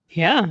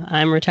Yeah,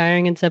 I'm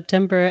retiring in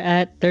September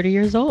at 30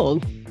 years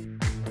old.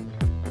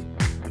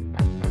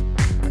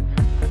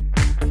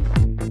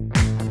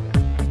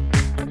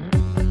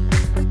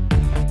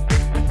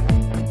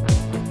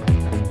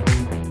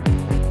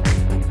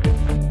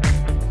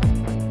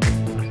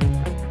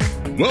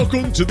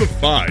 Welcome to The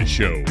FI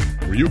Show,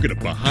 where you'll get a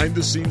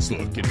behind-the-scenes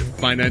look into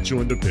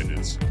financial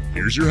independence.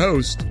 Here's your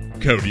host,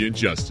 Cody and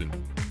Justin.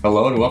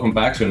 Hello, and welcome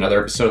back to another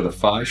episode of The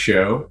FI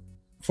Show.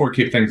 Before we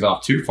kick things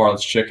off too far,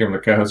 let's check in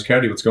with co-host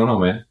Cody. What's going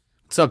on, man?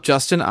 What's up,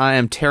 Justin? I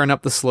am tearing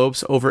up the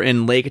slopes over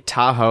in Lake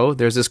Tahoe.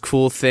 There's this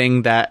cool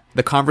thing that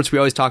the conference we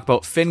always talk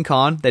about,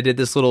 FinCon, they did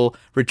this little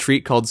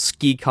retreat called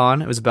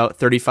SkiCon. It was about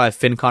 35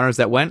 FinConners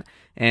that went,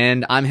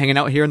 and I'm hanging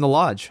out here in the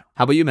lodge.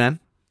 How about you, man?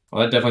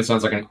 Well, that definitely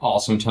sounds like an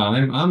awesome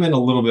time. I'm in a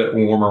little bit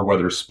warmer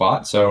weather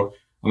spot, so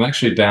I'm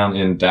actually down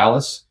in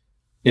Dallas.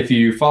 If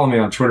you follow me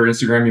on Twitter,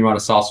 Instagram, you might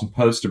have saw some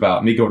posts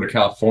about me going to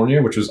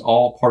California, which was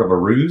all part of a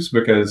ruse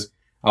because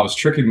I was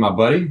tricking my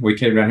buddy. We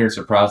came down here and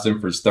surprised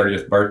him for his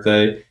 30th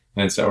birthday,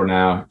 and so we're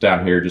now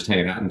down here just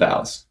hanging out in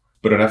Dallas.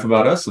 But enough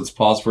about us. Let's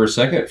pause for a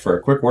second for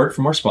a quick word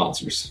from our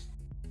sponsors.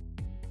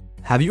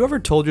 Have you ever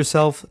told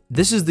yourself,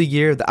 this is the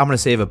year that I'm going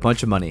to save a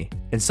bunch of money,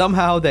 and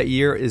somehow that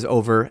year is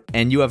over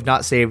and you have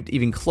not saved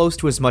even close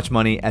to as much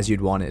money as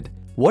you'd wanted?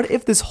 What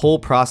if this whole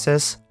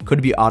process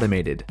could be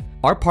automated?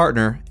 Our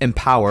partner,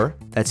 Empower,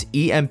 that's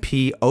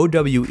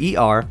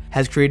EMPOWER,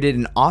 has created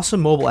an awesome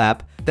mobile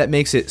app that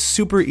makes it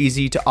super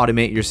easy to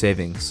automate your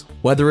savings.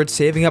 Whether it's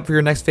saving up for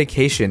your next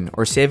vacation,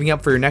 or saving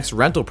up for your next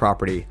rental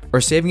property,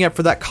 or saving up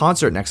for that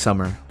concert next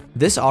summer,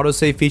 this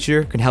autosave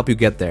feature can help you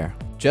get there.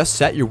 Just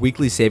set your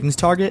weekly savings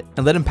target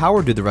and let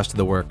Empower do the rest of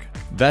the work.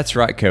 That's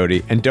right,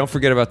 Cody. And don't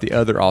forget about the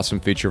other awesome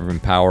feature of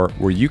Empower,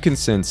 where you can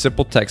send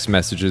simple text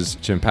messages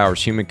to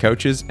Empower's human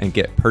coaches and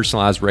get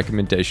personalized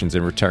recommendations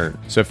in return.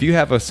 So if you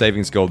have a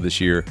savings goal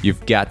this year,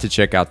 you've got to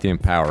check out the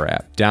Empower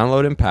app.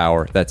 Download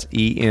Empower, that's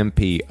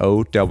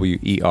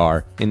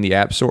EMPOWER, in the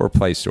App Store or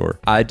Play Store.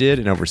 I did,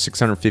 and over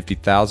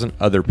 650,000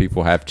 other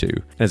people have too.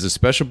 And as a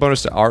special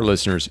bonus to our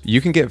listeners,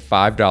 you can get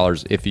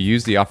 $5 if you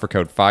use the offer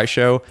code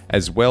FISHOW,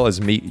 as well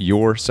as meet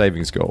your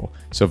savings goal.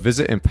 So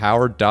visit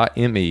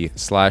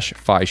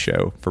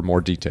empower.me/FISHOW for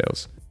more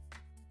details.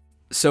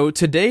 So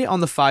today on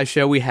the FI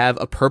Show, we have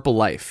a Purple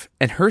Life,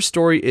 and her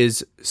story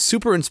is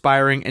super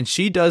inspiring, and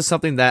she does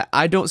something that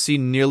I don't see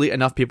nearly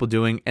enough people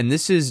doing, and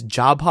this is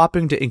job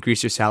hopping to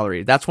increase your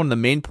salary. That's one of the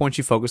main points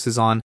she focuses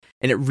on,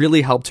 and it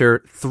really helped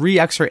her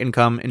 3x her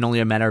income in only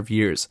a matter of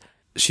years.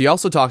 She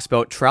also talks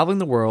about traveling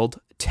the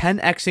world,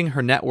 10xing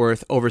her net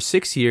worth over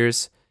 6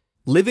 years,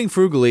 living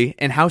frugally,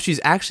 and how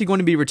she's actually going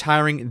to be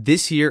retiring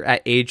this year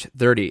at age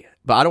 30.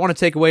 But I don't want to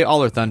take away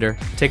all her thunder.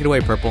 Take it away,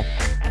 Purple.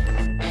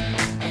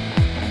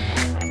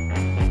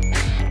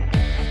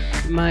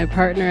 My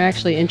partner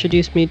actually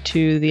introduced me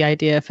to the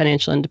idea of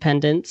financial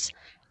independence,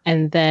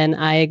 and then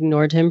I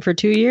ignored him for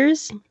 2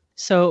 years.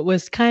 So it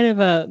was kind of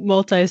a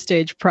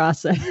multi-stage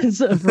process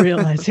of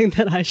realizing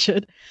that I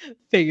should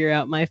figure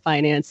out my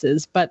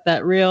finances. But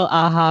that real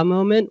aha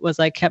moment was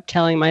I kept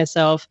telling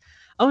myself,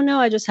 oh no,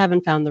 I just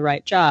haven't found the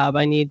right job.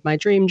 I need my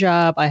dream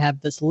job. I have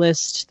this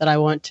list that I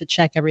want to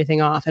check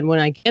everything off. And when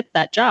I get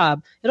that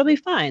job, it'll be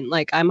fine.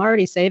 Like, I'm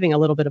already saving a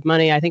little bit of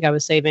money. I think I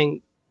was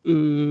saving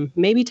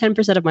maybe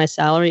 10% of my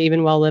salary,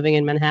 even while living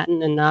in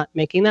Manhattan and not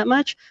making that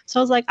much. So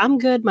I was like, I'm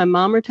good. My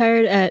mom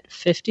retired at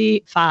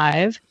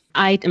 55.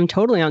 I am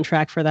totally on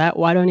track for that.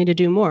 Why do I need to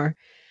do more?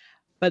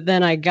 But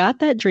then I got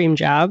that dream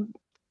job.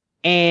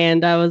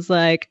 And I was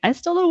like, I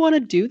still don't want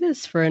to do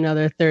this for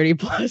another 30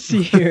 plus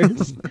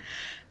years.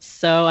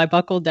 So I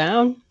buckled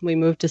down. We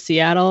moved to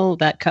Seattle.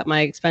 That cut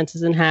my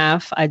expenses in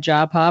half. I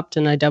job hopped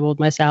and I doubled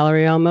my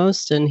salary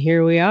almost. And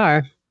here we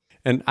are.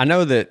 And I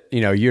know that,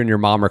 you and your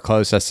mom are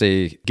close. I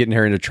see getting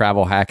her into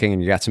travel hacking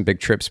and you got some big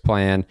trips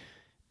planned.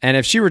 And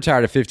if she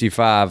retired at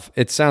 55,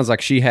 it sounds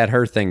like she had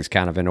her things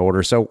kind of in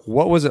order. So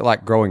what was it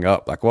like growing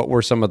up? Like, what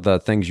were some of the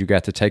things you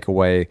got to take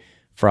away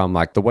from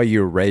like the way you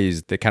were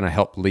raised that kind of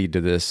helped lead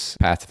to this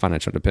path to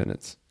financial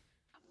independence?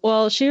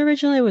 Well, she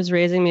originally was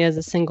raising me as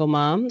a single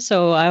mom,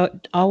 so I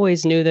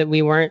always knew that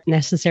we weren't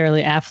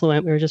necessarily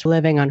affluent. We were just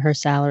living on her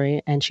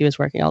salary, and she was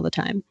working all the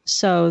time.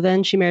 So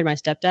then she married my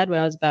stepdad when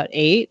I was about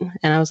 8,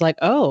 and I was like,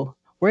 oh,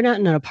 we're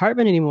not in an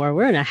apartment anymore.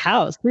 We're in a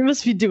house. We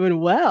must be doing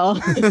well.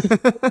 What's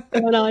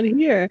going on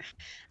here?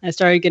 I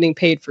started getting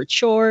paid for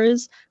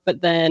chores,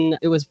 but then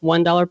it was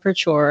 $1 per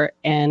chore.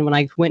 And when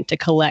I went to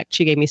collect,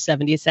 she gave me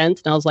 70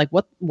 cents. And I was like,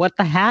 what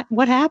the heck?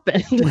 What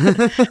happened?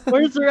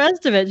 Where's the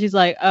rest of it? She's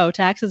like, oh,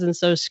 taxes and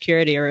Social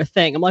Security are a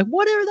thing. I'm like,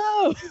 what are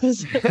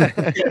those?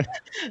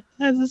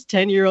 As this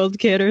 10-year-old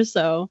kid or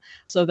so.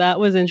 So that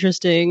was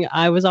interesting.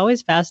 I was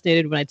always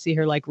fascinated when I'd see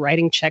her like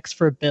writing checks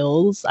for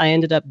bills. I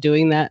ended up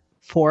doing that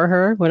for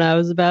her when I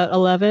was about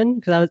 11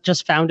 because I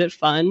just found it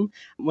fun.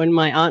 When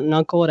my aunt and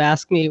uncle would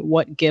ask me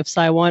what gifts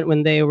I want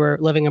when they were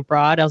living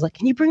abroad, I was like,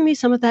 can you bring me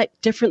some of that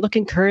different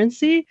looking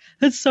currency?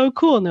 That's so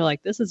cool. And they're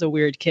like, this is a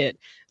weird kid.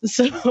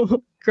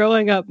 So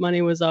growing up,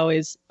 money was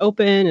always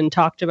open and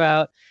talked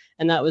about,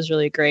 and that was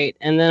really great.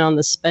 And then on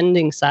the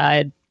spending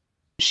side,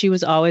 She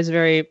was always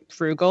very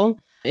frugal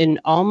in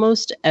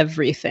almost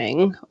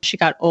everything. She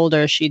got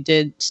older. She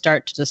did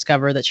start to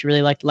discover that she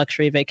really liked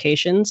luxury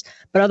vacations,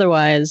 but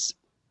otherwise,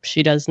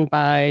 she doesn't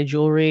buy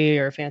jewelry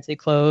or fancy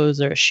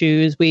clothes or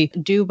shoes. We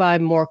do buy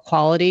more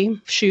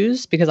quality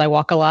shoes because I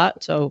walk a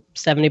lot. So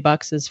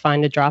 $70 is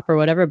fine to drop or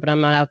whatever, but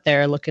I'm not out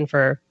there looking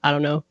for, I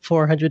don't know,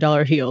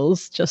 $400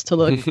 heels just to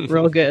look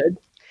real good.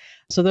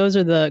 So those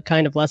are the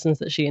kind of lessons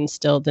that she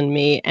instilled in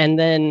me. And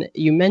then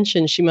you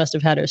mentioned she must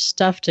have had her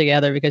stuff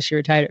together because she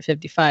retired at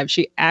 55.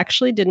 She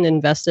actually didn't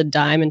invest a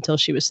dime until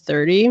she was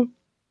 30.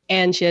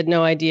 And she had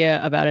no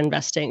idea about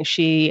investing.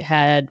 She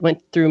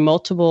went through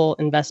multiple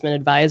investment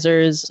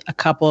advisors, a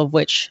couple of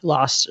which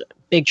lost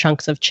big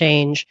chunks of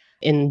change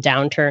in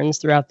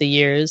downturns throughout the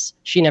years.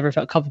 She never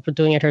felt comfortable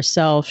doing it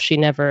herself. She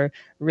never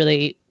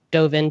really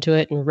dove into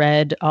it and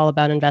read all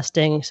about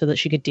investing so that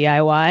she could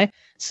DIY.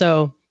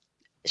 So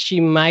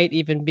she might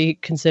even be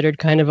considered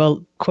kind of a,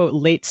 quote,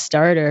 late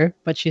starter,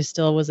 but she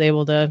still was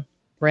able to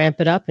ramp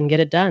it up and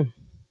get it done.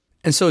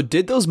 And so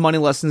did those money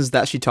lessons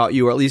that she taught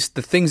you, or at least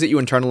the things that you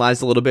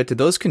internalized a little bit, did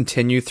those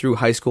continue through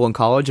high school and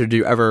college, or did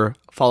you ever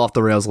fall off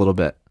the rails a little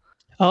bit?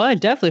 Oh, I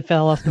definitely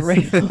fell off the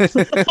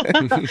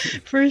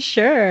rails. For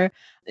sure.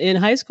 In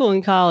high school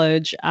and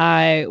college,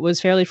 I was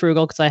fairly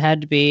frugal because I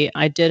had to be.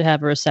 I did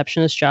have a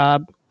receptionist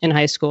job in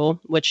high school,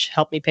 which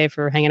helped me pay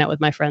for hanging out with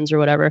my friends or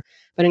whatever.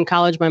 But in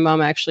college, my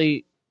mom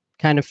actually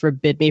kind of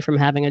forbid me from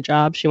having a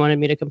job. She wanted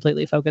me to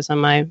completely focus on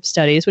my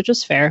studies, which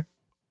was fair.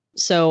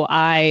 So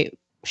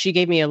she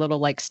gave me a little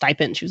like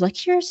stipend. She was like,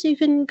 here, so you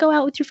can go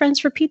out with your friends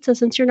for pizza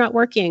since you're not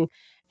working.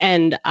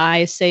 And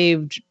I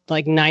saved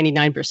like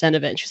 99%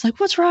 of it. And she's like,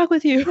 what's wrong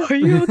with you? Are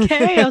you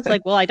okay? I was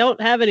like, well, I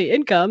don't have any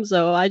income.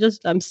 So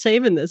I'm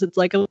saving this. It's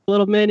like a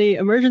little mini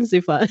emergency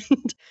fund.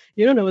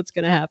 You don't know what's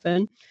going to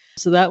happen.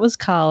 So that was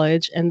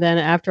college. And then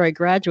after I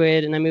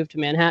graduated and I moved to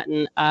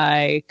Manhattan,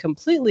 I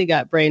completely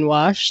got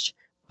brainwashed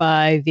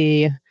by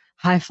the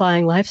high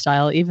flying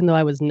lifestyle, even though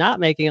I was not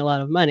making a lot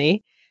of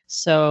money.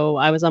 So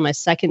I was on my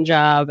second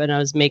job and I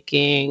was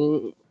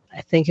making,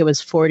 I think it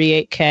was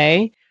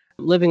 $48K,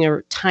 living in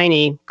a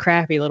tiny,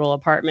 crappy little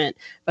apartment.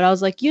 But I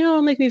was like,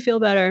 it'll make me feel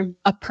better.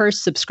 A purse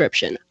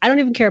subscription. I don't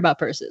even care about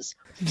purses.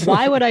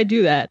 Why would I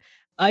do that?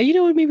 What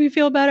would make me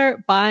feel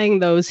better? Buying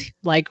those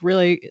like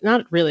really,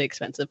 not really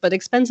expensive, but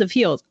expensive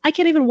heels. I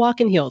can't even walk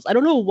in heels. I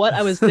don't know what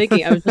I was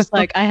thinking. I was just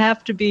like, I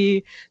have to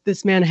be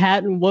this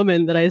Manhattan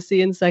woman that I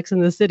see in Sex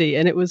and the City.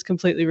 And it was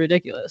completely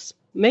ridiculous.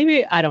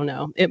 Maybe, I don't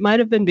know. It might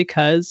have been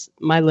because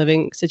my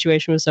living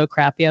situation was so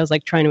crappy. I was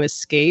like trying to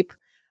escape.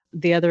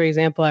 The other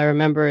example I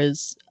remember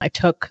is I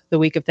took the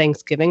week of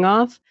Thanksgiving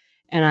off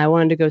and I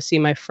wanted to go see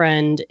my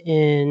friend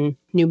in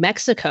New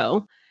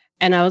Mexico.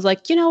 And I was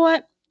like, you know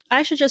what?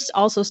 I should just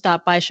also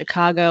stop by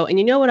Chicago. And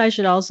you know what I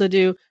should also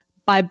do?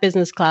 Buy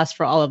business class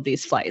for all of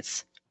these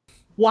flights.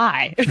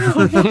 Why?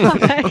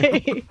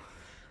 Why?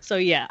 So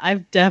yeah,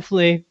 I've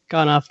definitely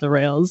gone off the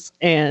rails.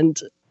 And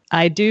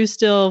I do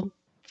still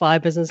fly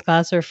business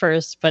class or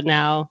first, but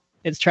now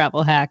it's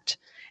travel hacked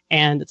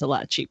and it's a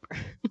lot cheaper.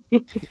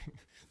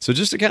 So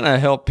just to kind of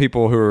help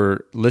people who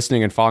are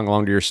listening and following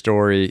along to your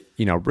story,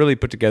 really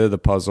put together the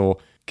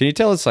puzzle, can you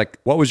tell us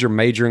what was your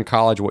major in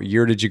college? What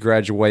year did you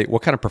graduate?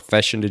 What kind of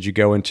profession did you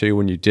go into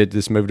when you did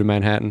this move to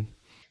Manhattan?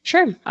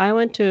 Sure. I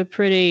went to a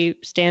pretty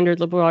standard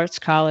liberal arts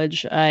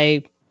college.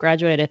 I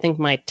graduated, I think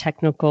my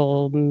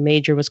technical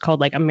major was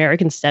called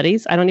American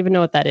Studies. I don't even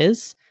know what that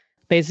is.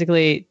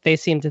 Basically, they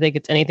seem to think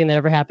it's anything that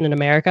ever happened in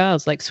America. I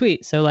was like,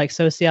 sweet. So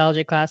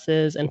sociology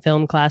classes and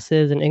film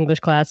classes and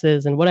English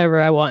classes and whatever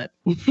I want.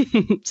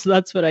 So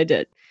that's what I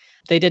did.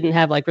 They didn't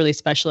have really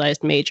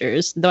specialized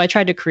majors, though I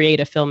tried to create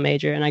a film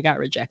major and I got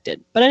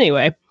rejected. But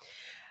anyway,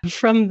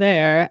 from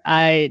there,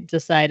 I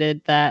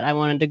decided that I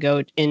wanted to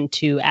go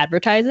into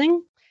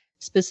advertising,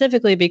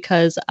 specifically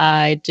because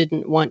I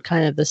didn't want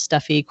kind of the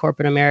stuffy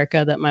corporate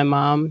America that my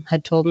mom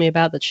had told me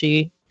about that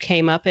she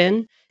came up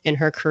in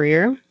her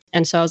career.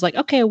 And so I was like,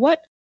 okay,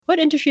 what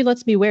industry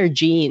lets me wear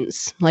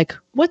jeans?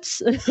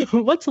 What's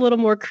what's a little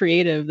more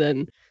creative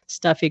than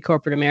stuffy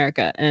corporate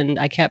America? And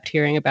I kept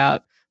hearing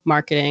about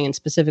marketing and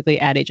specifically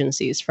ad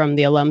agencies from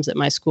the alums at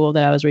my school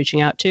that I was reaching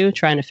out to,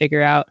 trying to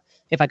figure out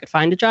if I could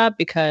find a job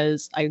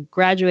because I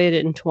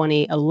graduated in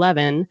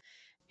 2011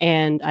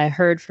 and I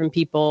heard from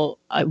people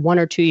 1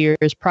 or 2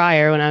 years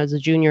prior when I was a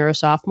junior or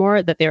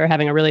sophomore that they were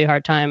having a really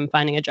hard time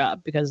finding a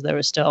job because there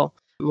was still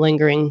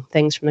lingering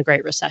things from the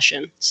Great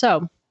Recession.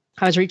 So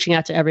I was reaching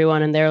out to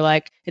everyone and they're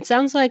like, it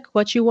sounds like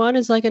what you want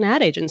is an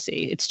ad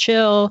agency. It's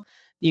chill.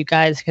 You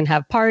guys can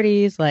have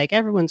parties,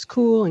 everyone's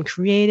cool and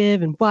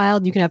creative and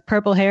wild. You can have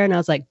purple hair. And I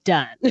was like,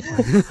 done.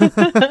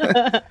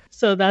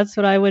 So that's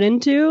what I went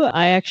into.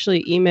 I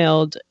actually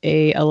emailed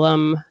a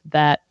alum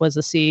that was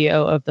the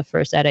CEO of the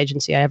first ad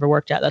agency I ever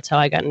worked at. That's how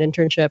I got an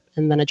internship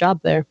and then a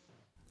job there.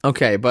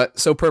 Okay, but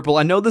so Purple,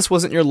 I know this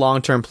wasn't your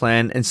long-term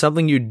plan, and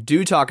something you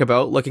do talk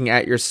about looking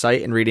at your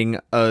site and reading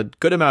a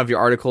good amount of your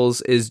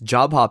articles is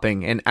job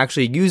hopping and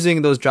actually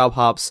using those job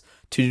hops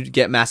to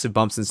get massive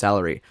bumps in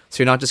salary.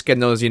 So you're not just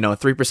getting those,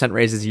 3%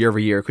 raises year over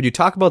year. Could you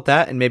talk about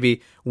that and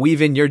maybe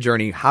weave in your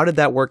journey? How did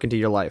that work into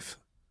your life?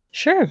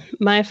 Sure.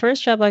 My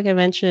first job, like I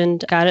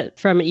mentioned, got it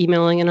from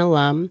emailing an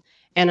alum,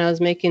 and I was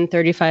making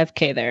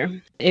 $35K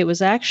there. It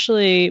was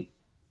actually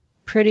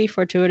pretty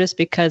fortuitous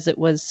because it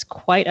was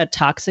quite a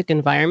toxic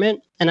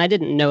environment. And I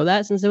didn't know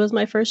that since it was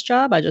my first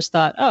job. I just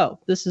thought, oh,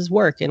 this is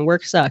work and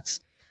work sucks.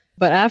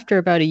 But after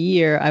about a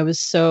year, I was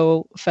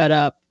so fed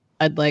up.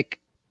 I'd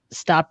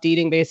stopped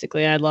eating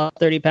basically. I lost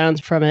 30 pounds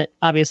from it,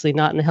 obviously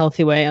not in a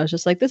healthy way. I was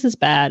just like, this is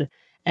bad.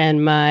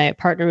 And my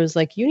partner was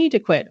like, you need to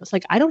quit. I was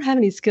like, I don't have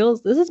any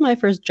skills. This is my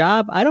first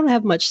job. I don't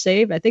have much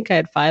saved. I think I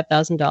had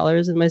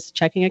 $5,000 in my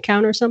checking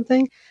account or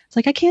something. It's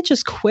like, I can't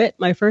just quit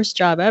my first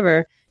job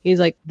ever. He's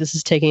like, this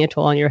is taking a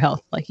toll on your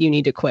health. Like, you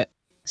need to quit.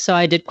 So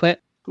I did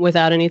quit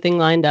without anything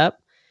lined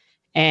up.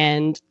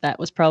 And that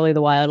was probably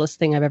the wildest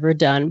thing I've ever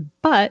done.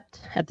 But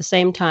at the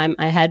same time,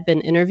 I had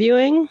been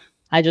interviewing.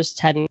 I just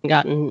hadn't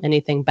gotten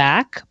anything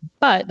back.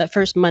 But that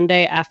first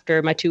Monday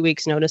after my 2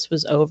 weeks notice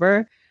was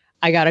over,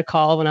 I got a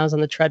call when I was on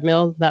the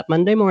treadmill that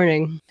Monday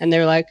morning. And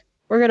they're like,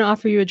 we're going to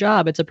offer you a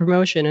job. It's a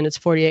promotion and it's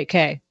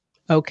 $48K.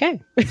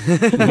 Okay,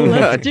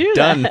 let's do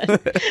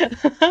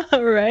that.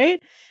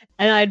 Right?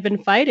 And I'd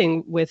been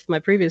fighting with my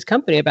previous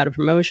company about a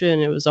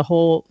promotion. It was a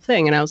whole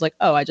thing. And I was like,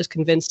 oh, I just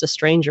convinced a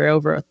stranger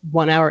over a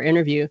 1-hour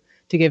interview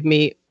to give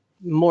me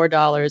more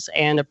dollars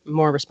and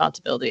more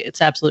responsibility.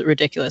 It's absolutely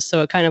ridiculous.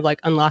 So it kind of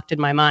unlocked in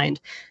my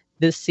mind,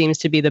 this seems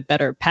to be the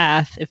better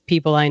path. If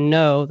people I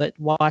know that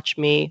watch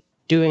me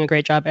doing a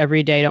great job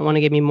every day don't want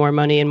to give me more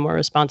money and more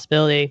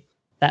responsibility,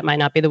 that might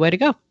not be the way to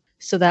go.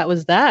 So that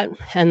was that.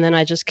 And then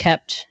I just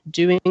kept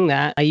doing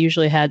that. I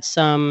usually had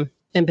some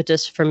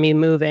impetus for me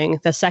moving.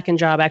 The second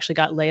job actually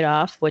got laid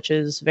off, which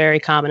is very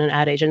common in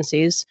ad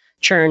agencies.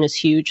 Churn is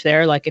huge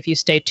there. If you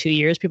stay 2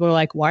 years, people are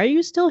like, why are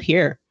you still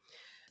here?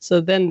 So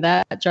then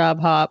that job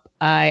hop,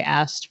 I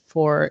asked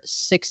for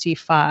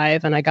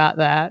 65 and I got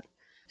that.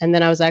 And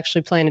then I was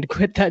actually planning to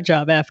quit that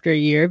job after a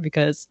year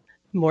because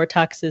more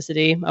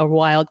toxicity, a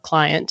wild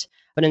client.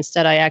 But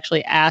instead, I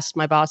actually asked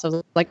my boss, I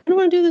was like, I don't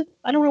want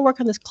to work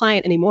on this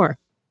client anymore.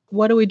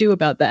 What do we do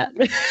about that?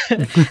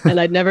 And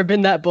I'd never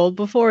been that bold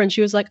before. And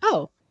she was like,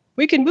 oh,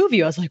 we can move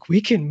you. I was like,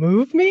 we can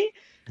move me?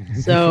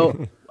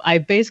 So I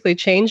basically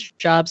changed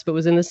jobs, but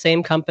was in the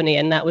same company.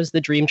 And that was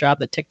the dream job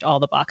that ticked all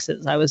the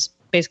boxes. I was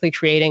basically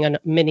creating a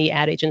mini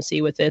ad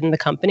agency within the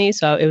company.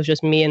 So it was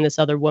just me and this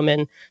other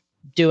woman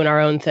doing our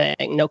own thing.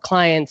 No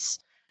clients,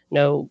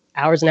 no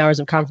hours and hours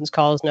of conference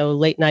calls, no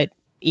late night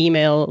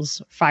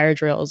emails, fire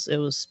drills. It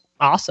was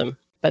awesome.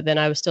 But then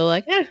I was still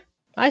like,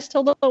 I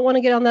still don't want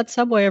to get on that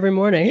subway every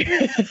morning.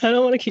 I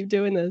don't want to keep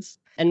doing this.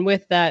 And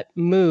with that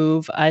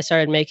move, I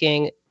started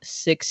making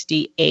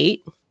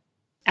 68.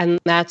 And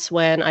that's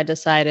when I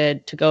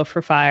decided to go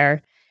for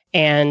fire.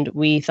 And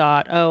we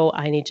thought, oh,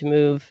 I need to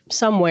move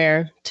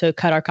somewhere to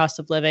cut our cost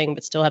of living,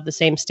 but still have the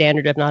same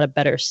standard, if not a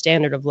better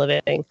standard of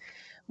living.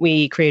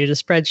 We created a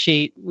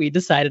spreadsheet. We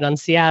decided on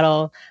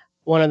Seattle.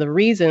 One of the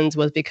reasons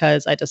was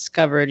because I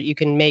discovered you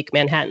can make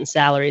Manhattan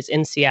salaries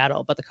in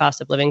Seattle, but the cost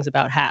of living is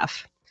about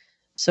half.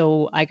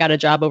 So I got a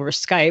job over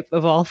Skype,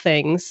 of all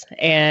things,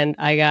 and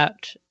I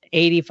got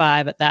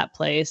 85 at that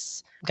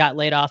place, got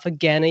laid off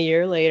again a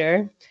year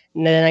later.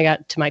 And then I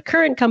got to my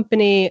current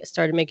company,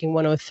 started making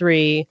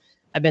 103.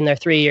 I've been there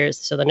 3 years.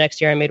 So the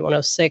next year I made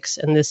 106,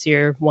 and this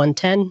year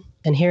 110.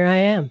 And here I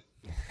am.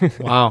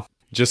 Wow.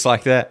 Just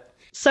like that.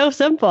 So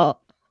simple.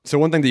 So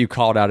one thing that you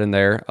called out in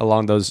there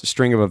along those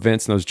string of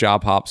events and those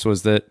job hops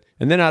was that,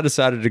 and then I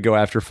decided to go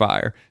after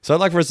fire. So I'd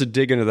like for us to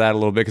dig into that a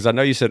little bit, because I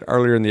know you said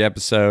earlier in the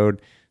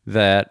episode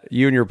that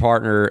you and your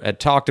partner had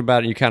talked about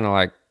it, and you kind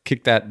of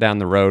kicked that down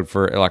the road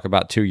for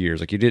about 2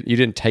 years. You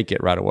didn't take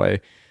it right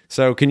away.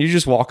 So can you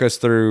just walk us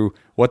through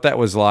what that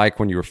was like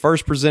when you were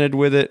first presented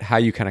with it, how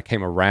you kind of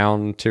came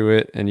around to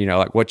it, and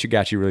what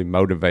got you really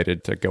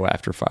motivated to go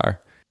after fire?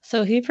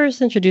 So he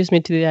first introduced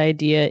me to the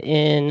idea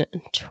in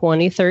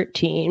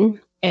 2013.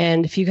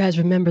 And if you guys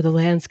remember the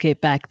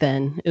landscape back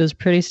then, it was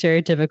pretty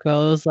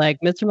stereotypical. It was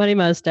like Mr. Money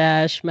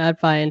Mustache, Mad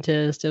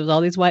Scientist. It was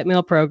all these white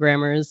male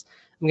programmers.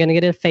 I'm going to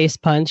get a face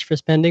punch for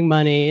spending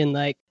money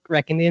and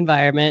wrecking the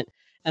environment.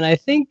 And I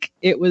think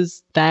it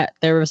was that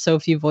there were so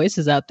few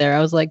voices out there. I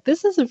was like,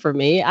 this isn't for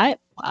me. I'm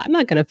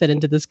not going to fit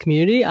into this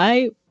community.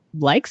 I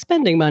like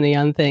spending money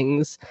on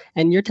things.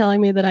 And you're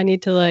telling me that I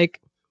need to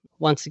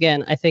once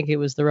again, I think it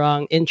was the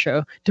wrong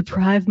intro.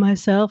 Deprive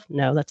myself?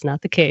 No, that's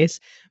not the case.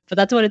 But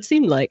that's what it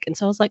seemed like. And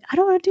so I was like, I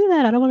don't want to do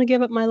that. I don't want to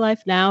give up my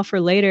life now for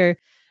later.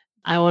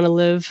 I want to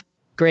live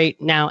great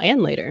now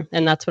and later.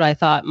 And that's what I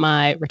thought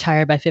my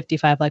retire by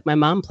 55 like my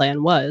mom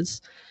plan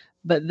was.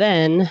 But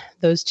then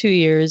those 2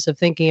 years of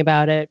thinking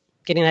about it,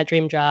 getting that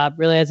dream job,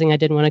 realizing I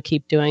didn't want to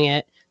keep doing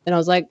it, then I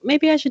was like,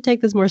 maybe I should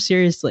take this more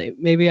seriously.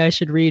 Maybe I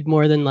should read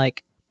more than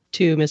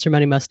 2 Mr.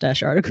 Money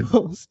Mustache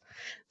articles.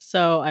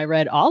 So I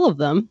read all of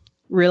them,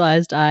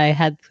 realized I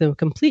had the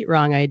complete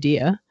wrong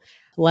idea,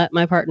 let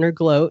my partner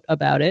gloat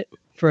about it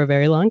for a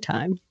very long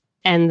time.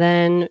 And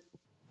then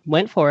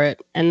went for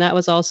it. And that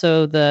was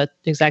also the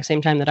exact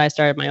same time that I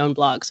started my own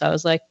blog. So I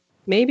was like,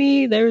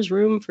 maybe there's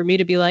room for me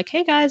to be like,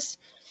 hey guys,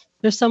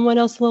 there's someone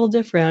else a little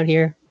different out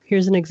here.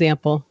 Here's an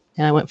example.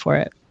 And I went for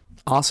it.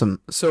 Awesome.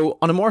 So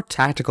on a more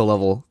tactical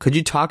level, could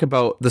you talk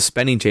about the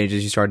spending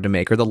changes you started to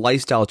make or the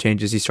lifestyle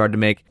changes you started to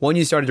make when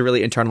you started to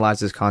really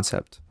internalize this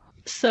concept?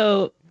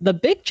 So the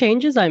big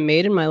changes I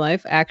made in my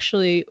life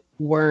actually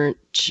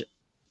weren't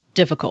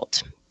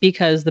difficult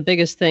because the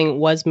biggest thing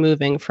was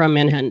moving from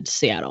Manhattan to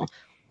Seattle,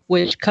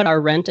 which cut our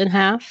rent in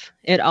half.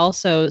 It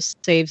also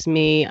saves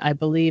me, I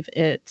believe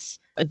it's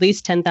at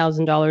least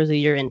 $10,000 a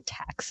year in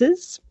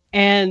taxes.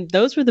 And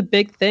those were the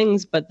big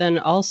things. But then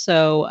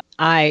also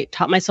I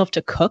taught myself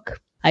to cook.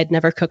 I'd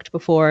never cooked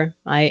before.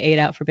 I ate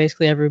out for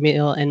basically every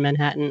meal in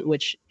Manhattan,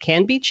 which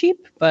can be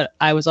cheap. But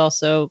I was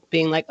also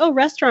being like, oh,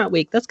 restaurant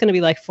week, that's going to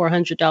be like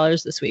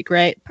 $400 this week,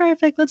 right?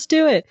 Perfect. Let's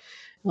do it.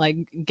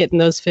 Like getting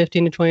those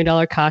 $15 to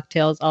 $20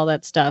 cocktails, all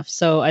that stuff.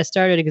 So I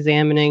started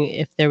examining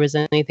if there was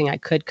anything I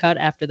could cut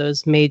after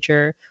those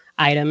major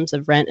items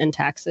of rent and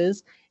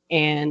taxes.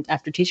 And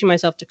after teaching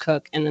myself to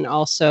cook and then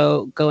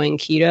also going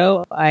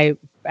keto, I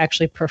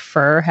actually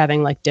prefer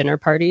having like dinner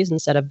parties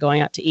instead of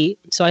going out to eat.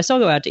 So I still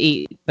go out to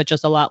eat, but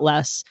just a lot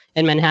less.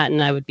 In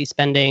Manhattan, I would be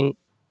spending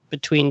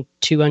between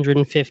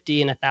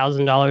 $250 and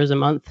 $1,000 a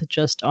month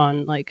just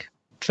on like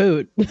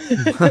food.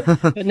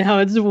 But now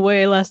it's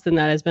way less than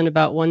that. I spend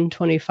about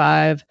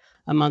 $125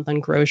 a month on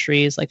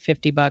groceries, like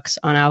 $50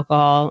 on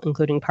alcohol,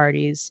 including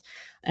parties,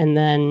 and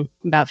then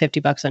about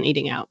 $50 on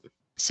eating out.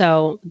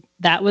 So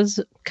that was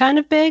kind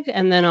of big.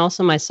 And then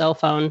also my cell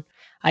phone.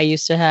 I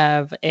used to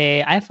have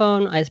an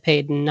iPhone. I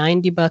paid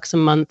 $90 a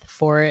month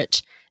for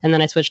it. And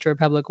then I switched to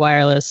Republic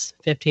Wireless,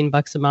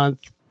 $15 a month,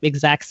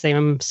 exact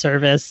same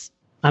service.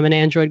 I'm an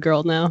Android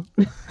girl now.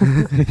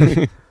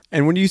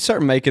 And when you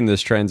start making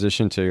this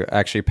transition to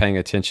actually paying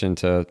attention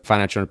to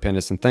financial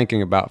independence and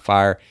thinking about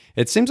FIRE,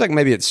 it seems like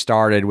maybe it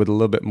started with a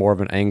little bit more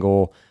of an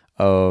angle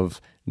of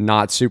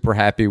not super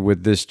happy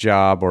with this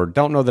job or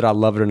don't know that I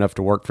love it enough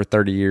to work for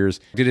 30 years.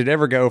 Did it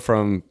ever go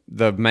from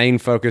the main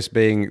focus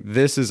being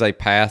this is a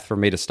path for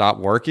me to stop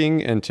working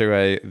into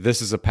a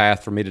this is a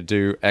path for me to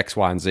do X,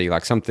 Y, and Z,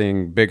 like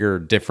something bigger,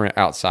 different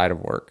outside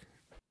of work?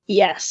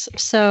 Yes.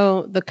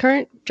 So the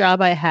current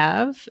job I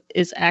have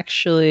is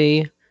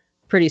actually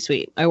pretty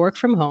sweet. I work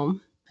from home.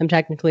 I'm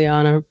technically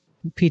on a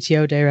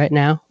PTO day right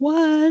now.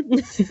 What?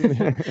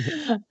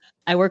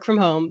 I work from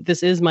home.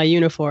 This is my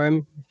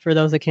uniform. For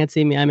those that can't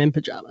see me, I'm in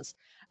pajamas.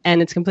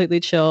 And it's completely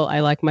chill.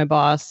 I like my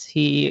boss.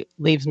 He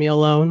leaves me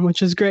alone,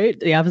 which is great.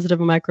 The opposite of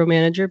a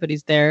micromanager, but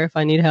he's there if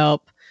I need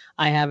help.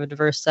 I have a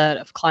diverse set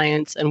of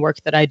clients and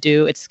work that I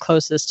do. It's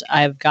closest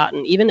I've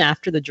gotten, even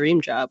after the dream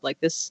job. Like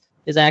this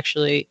is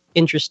actually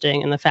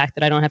interesting. And the fact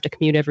that I don't have to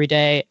commute every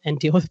day and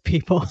deal with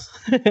people.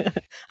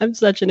 I'm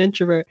such an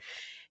introvert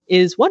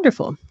is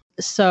wonderful.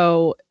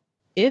 So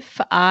if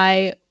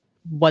I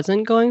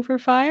wasn't going for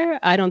FIRE,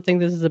 I don't think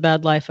this is a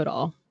bad life at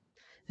all.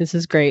 This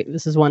is great.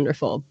 This is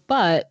wonderful.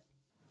 But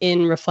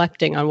in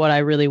reflecting on what I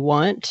really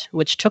want,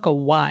 which took a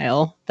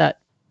while, that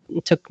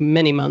took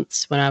many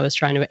months when I was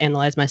trying to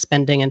analyze my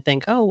spending and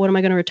think, oh, what am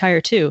I going to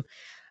retire to?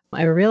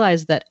 I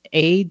realized that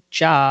a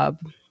job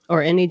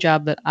or any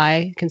job that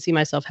I can see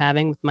myself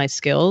having with my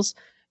skills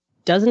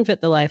doesn't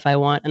fit the life I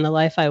want. And the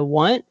life I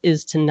want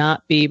is to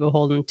not be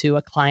beholden to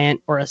a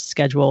client or a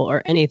schedule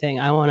or anything.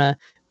 I want to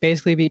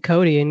basically be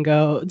Cody and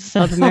go to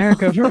South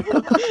America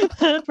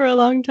for a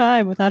long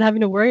time without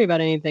having to worry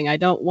about anything. I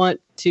don't want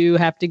to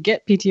have to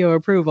get PTO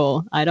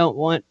approval. I don't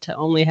want to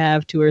only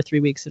have 2 or 3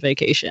 weeks of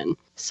vacation.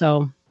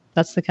 So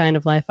that's the kind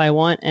of life I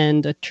want.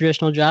 And a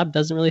traditional job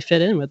doesn't really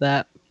fit in with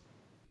that.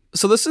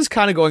 So this is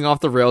kind of going off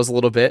the rails a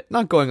little bit.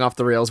 Not going off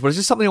the rails, but it's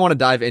just something I want to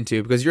dive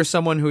into because you're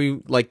someone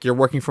who, like, you're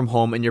working from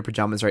home in your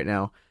pajamas right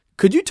now.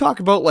 Could you talk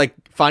about, like,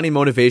 finding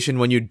motivation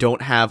when you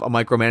don't have a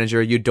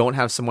micromanager, you don't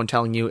have someone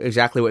telling you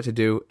exactly what to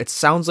do? It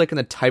sounds like in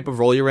the type of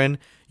role you're in,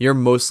 you're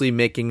mostly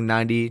making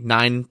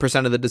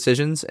 99% of the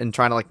decisions and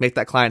trying to, like, make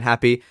that client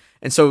happy.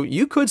 And so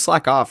you could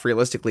slack off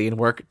realistically and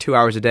work 2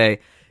 hours a day.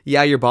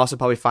 Yeah, your boss will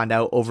probably find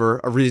out over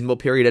a reasonable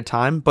period of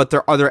time, but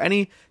are there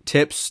any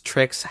tips,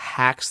 tricks,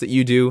 hacks that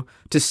you do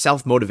to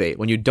self-motivate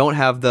when you don't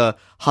have the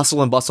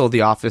hustle and bustle of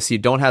the office, you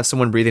don't have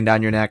someone breathing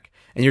down your neck,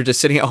 and you're just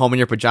sitting at home in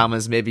your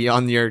pajamas, maybe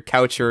on your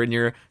couch or in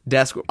your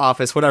desk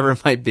office, whatever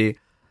it might be?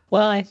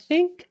 Well, I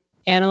think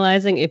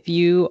analyzing if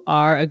you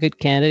are a good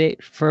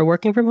candidate for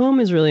working from home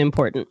is really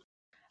important.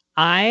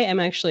 I am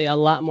actually a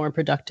lot more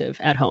productive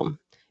at home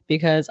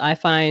because I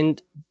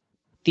find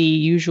the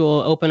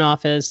usual open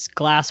office,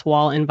 glass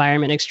wall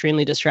environment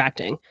extremely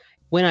distracting.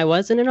 When I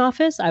was in an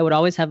office, I would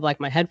always have like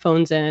my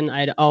headphones in.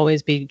 I'd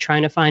always be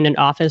trying to find an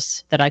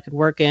office that I could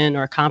work in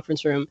or a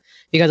conference room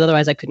because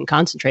otherwise I couldn't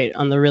concentrate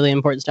on the really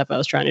important stuff I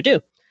was trying to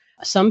do.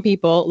 Some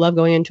people love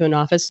going into an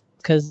office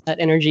because that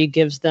energy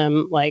gives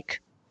them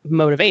like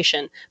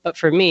motivation. But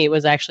for me, it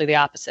was actually the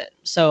opposite.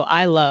 So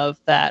I love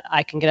that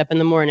I can get up in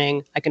the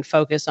morning, I can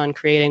focus on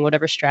creating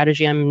whatever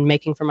strategy I'm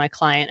making for my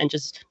client and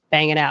just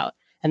bang it out.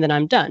 And then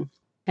I'm done.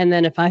 And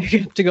then if I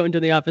have to go into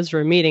the office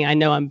for a meeting, I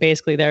know I'm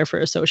basically there for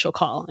a social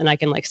call and I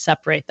can like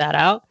separate that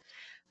out.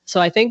 So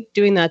I think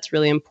doing that's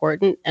really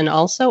important. And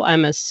also,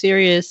 I'm a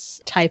serious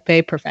type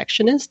A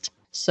perfectionist.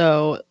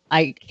 So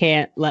I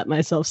can't let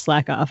myself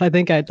slack off. I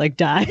think I'd like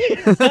die.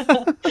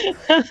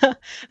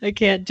 I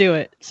can't do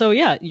it. So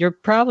yeah, you're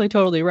probably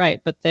totally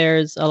right. But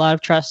there's a lot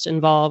of trust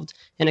involved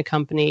in a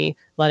company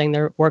letting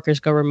their workers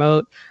go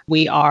remote.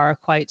 We are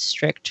quite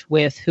strict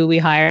with who we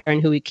hire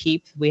and who we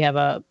keep. We have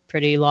a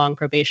pretty long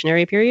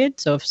probationary period.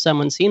 So if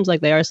someone seems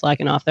like they are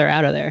slacking off, they're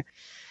out of there.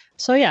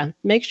 So yeah,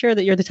 make sure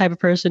that you're the type of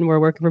person where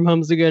working from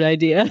home is a good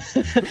idea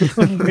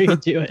before you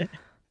do it.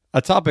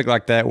 A topic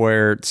like that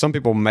where some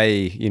people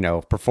may,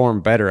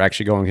 perform better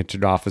actually going into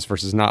the office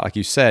versus not, like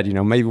you said,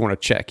 maybe want to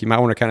check. You might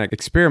want to kind of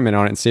experiment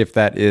on it and see if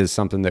that is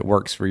something that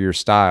works for your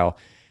style.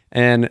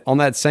 And on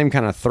that same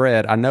kind of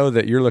thread, I know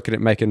that you're looking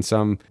at making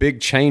some big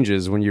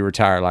changes when you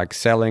retire, like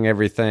selling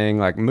everything,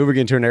 like moving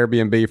into an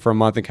Airbnb for a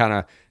month and kind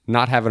of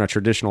not having a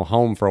traditional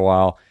home for a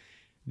while.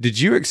 Did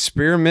you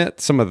experiment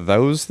some of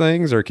those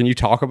things, or can you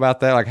talk about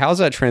that? Like, how's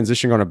that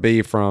transition going to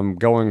be from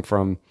going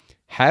from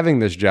having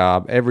this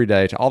job every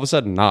day to all of a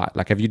sudden not?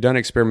 Like, have you done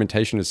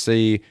experimentation to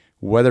see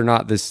whether or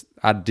not this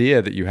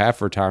idea that you have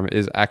for retirement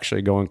is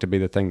actually going to be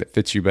the thing that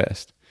fits you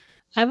best?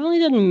 I've only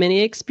done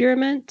many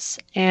experiments,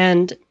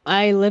 and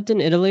I lived in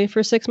Italy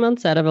for 6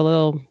 months out of a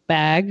little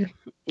bag.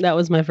 That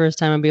was my first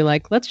time. I'd be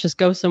like, let's just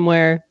go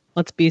somewhere.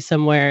 Let's be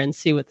somewhere and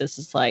see what this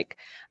is like.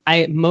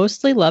 I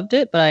mostly loved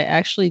it, but I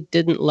actually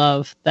didn't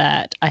love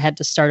that I had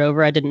to start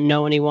over. I didn't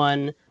know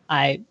anyone.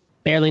 I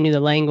barely knew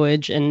the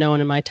language, and no one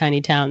in my tiny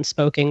town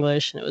spoke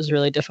English, and it was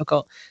really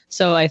difficult.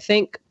 So I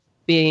think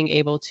being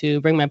able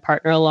to bring my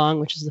partner along,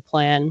 which is the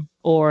plan,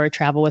 or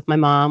travel with my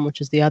mom, which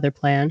is the other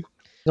plan,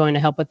 going to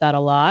help with that a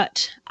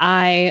lot.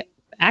 I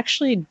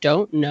actually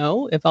don't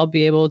know if I'll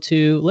be able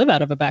to live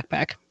out of a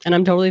backpack, and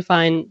I'm totally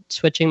fine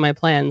switching my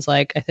plans.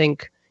 Like, I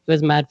think he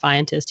was a mad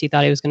scientist. He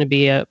thought he was going to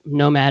be a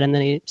nomad, and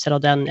then he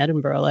settled down in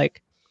Edinburgh.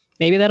 Like,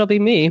 maybe that'll be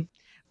me,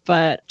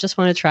 but just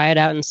want to try it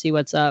out and see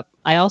what's up.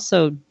 I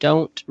also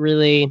don't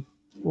really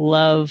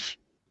love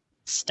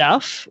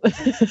stuff.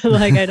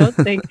 Like, I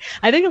think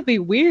it'll be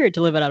weird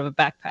to live it out of a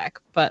backpack,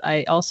 but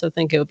I also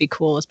think it would be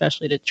cool,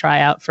 especially to try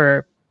out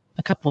for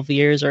a couple of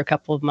years or a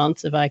couple of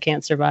months if I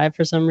can't survive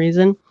for some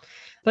reason.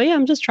 But yeah,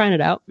 I'm just trying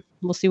it out.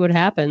 We'll see what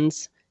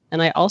happens.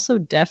 And I also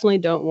definitely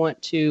don't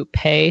want to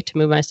pay to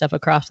move my stuff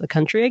across the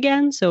country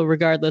again. So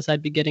regardless,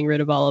 I'd be getting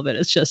rid of all of it.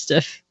 It's just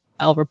if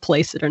I'll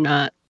replace it or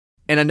not.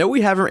 And I know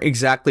we haven't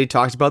exactly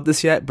talked about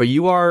this yet, but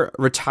you are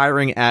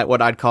retiring at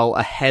what I'd call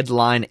a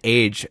headline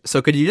age.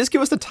 So could you just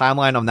give us the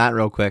timeline on that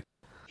real quick?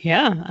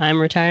 Yeah, I'm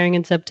retiring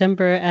in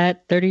September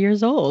at 30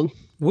 years old.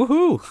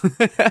 Woohoo!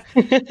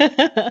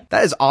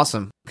 That is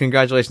awesome.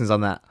 Congratulations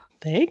on that.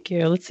 Thank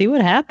you. Let's see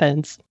what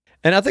happens.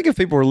 And I think if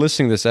people were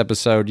listening to this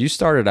episode, you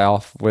started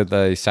off with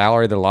a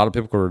salary that a lot of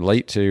people could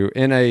relate to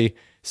in a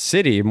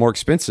city more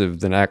expensive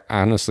than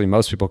honestly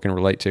most people can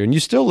relate to. And you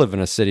still live in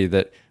a city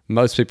that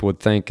most people would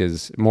think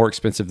is more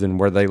expensive than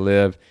where they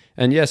live.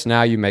 And yes,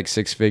 now you make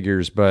six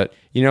figures, but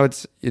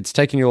it's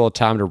taking you a little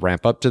time to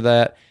ramp up to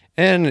that.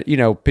 And,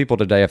 people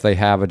today, if they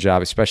have a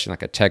job, especially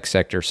like a tech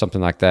sector or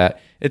something like that,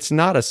 it's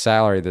not a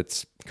salary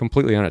that's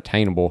completely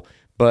unattainable.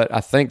 But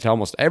I think to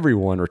almost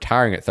everyone,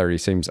 retiring at 30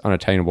 seems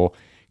unattainable.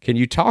 Can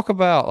you talk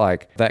about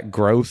like that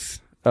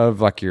growth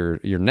of like your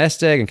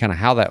nest egg and kind of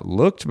how that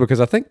looked? Because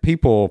I think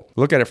people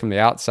look at it from the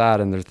outside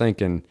and they're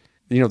thinking,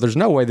 there's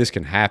no way this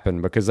can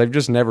happen because they've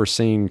just never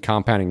seen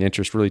compounding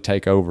interest really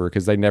take over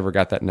because they never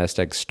got that nest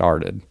egg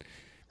started.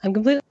 I'm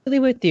completely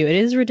with you. It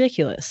is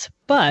ridiculous,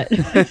 but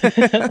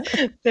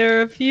there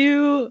are a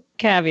few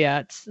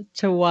caveats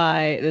to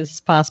why this is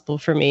possible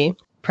for me.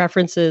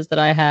 Preferences that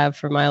I have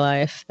for my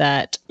life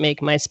that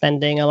make my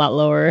spending a lot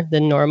lower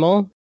than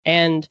normal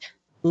and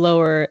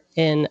lower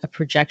in a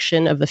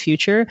projection of the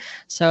future.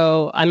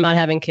 So I'm not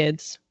having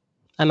kids.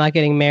 I'm not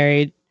getting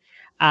married.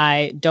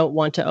 I don't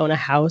want to own a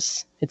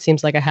house. It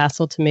seems like a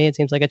hassle to me. It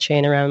seems like a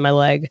chain around my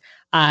leg.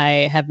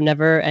 I have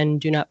never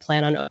and do not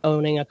plan on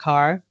owning a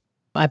car.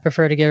 I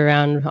prefer to get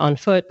around on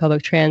foot,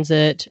 public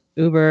transit,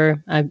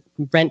 Uber. I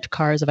rent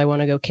cars if I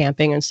want to go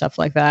camping and stuff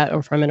like that, or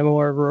if I'm in a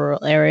more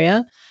rural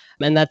area.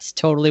 And that's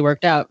totally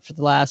worked out for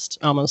the last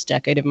almost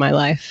decade of my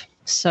life.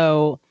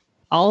 So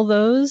all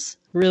those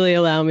really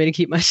allow me to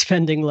keep my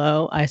spending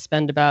low. I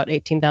spend about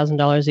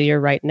 $18,000 a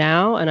year right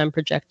now, and I'm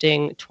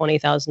projecting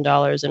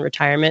 $20,000 in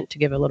retirement to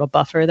give a little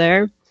buffer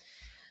there.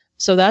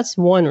 So that's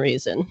one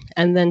reason.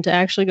 And then to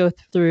actually go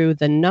through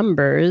the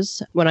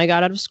numbers, when I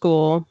got out of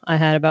school, I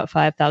had about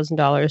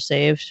 $5,000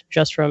 saved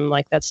just from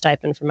like that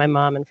stipend from my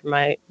mom and from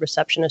my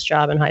receptionist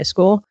job in high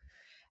school.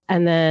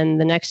 And then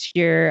the next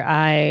year,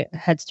 I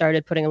had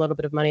started putting a little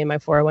bit of money in my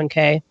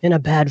 401k in a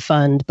bad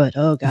fund, but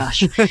oh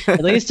gosh,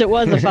 at least it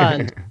was a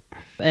fund.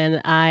 And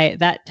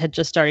that had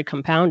just started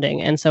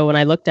compounding. And so when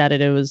I looked at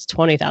it, it was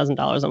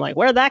 $20,000. I'm like,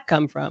 where'd that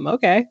come from?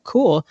 Okay,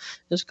 cool.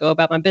 Just go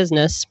about my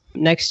business.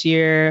 Next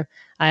year,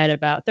 I had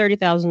about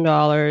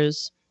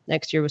 $30,000.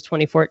 Next year was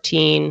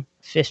 2014,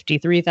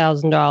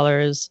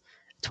 $53,000.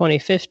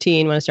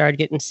 2015, when I started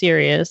getting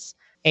serious,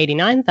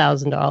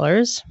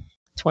 $89,000.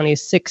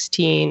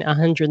 2016,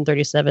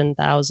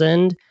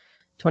 $137,000.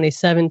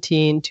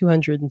 2017,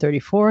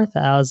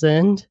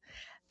 $234,000.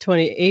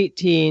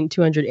 2018,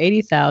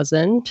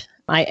 $280,000.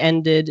 I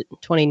ended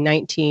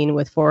 2019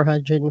 with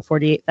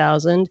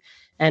 $448,000.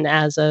 And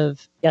as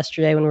of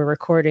yesterday, when we're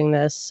recording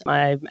this,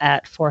 I'm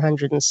at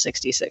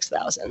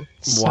 $466,000.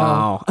 So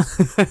Wow.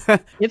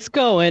 it's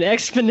going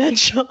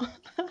exponential.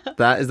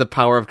 That is the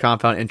power of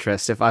compound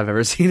interest if I've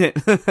ever seen it.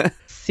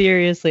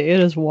 Seriously, it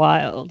is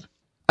wild.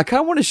 I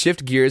kind of want to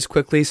shift gears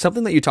quickly.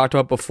 Something that you talked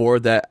about before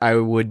that I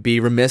would be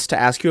remiss to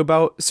ask you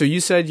about. So you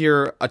said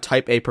you're a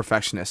type A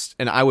perfectionist,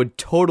 and I would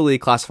totally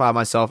classify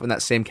myself in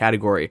that same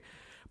category.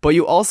 But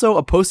you also,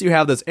 a post you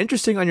have that's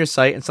interesting on your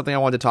site and something I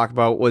wanted to talk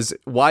about was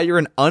why you're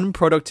an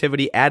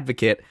unproductivity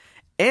advocate,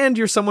 and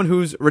you're someone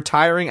who's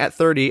retiring at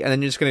 30 and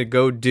then you're just going to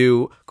go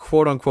do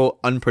quote unquote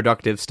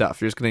unproductive stuff.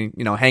 You're just going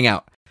to, hang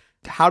out.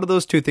 How do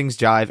those two things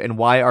jive, and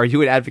why are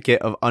you an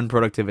advocate of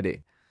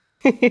unproductivity?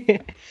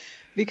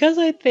 Because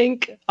I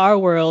think our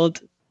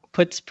world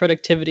puts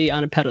productivity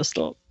on a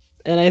pedestal.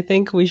 And I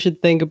think we should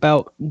think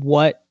about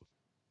what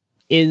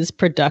is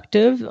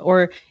productive,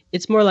 or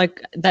it's more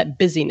like that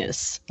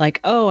busyness. Like,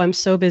 oh, I'm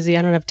so busy,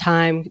 I don't have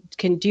time.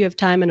 Do you have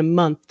time in a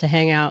month to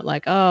hang out?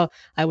 Like, oh,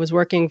 I was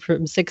working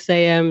from 6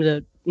 a.m.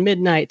 to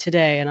midnight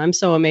today, and I'm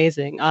so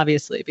amazing,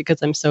 obviously,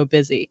 because I'm so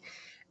busy.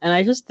 And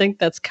I just think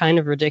that's kind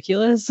of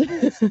ridiculous.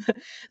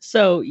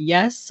 So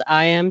yes,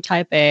 I am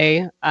type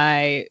A.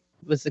 I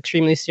was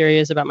extremely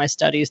serious about my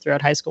studies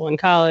throughout high school and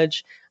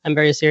college. I'm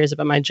very serious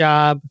about my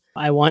job.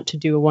 I want to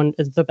do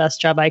the best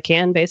job I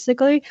can,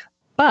 basically.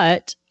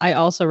 But I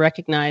also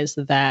recognize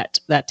that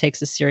that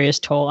takes a serious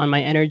toll on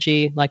my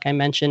energy. Like I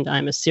mentioned,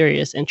 I'm a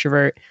serious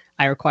introvert.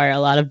 I require a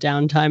lot of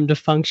downtime to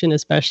function,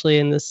 especially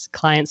in this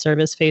client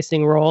service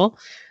facing role.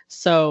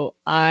 So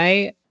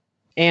I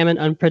am an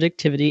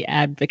unproductivity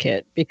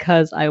advocate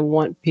because I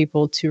want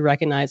people to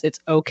recognize it's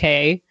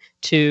okay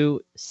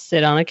to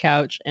sit on a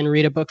couch and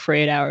read a book for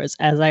 8 hours,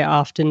 as I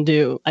often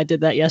do. I did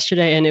that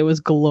yesterday and it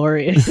was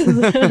glorious.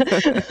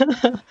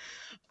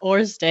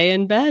 Or stay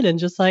in bed and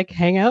just like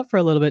hang out for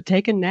a little bit,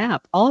 take a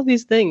nap. All of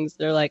these things,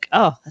 they're like,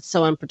 oh, that's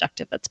so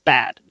unproductive. That's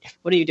bad.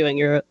 What are you doing?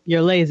 You're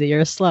lazy.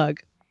 You're a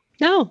slug.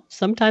 No,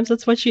 sometimes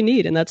that's what you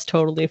need, and that's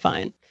totally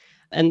fine.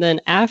 And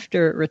then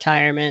after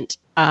retirement,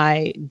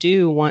 I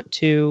do want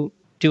to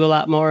do a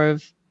lot more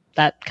of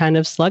that kind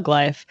of slug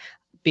life,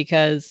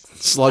 because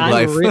Slug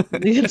life.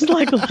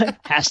 Slug life.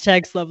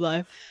 Hashtag slug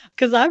life.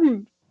 Because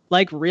I'm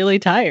like really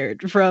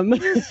tired from,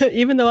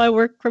 even though I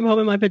work from home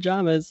in my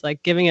pajamas,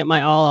 like giving it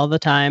my all the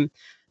time,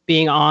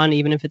 being on,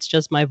 even if it's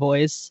just my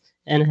voice,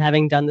 and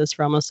having done this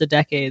for almost a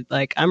decade,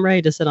 like I'm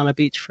ready to sit on a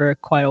beach for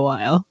quite a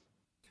while.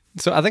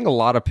 So I think a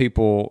lot of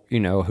people,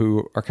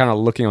 who are kind of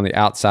looking on the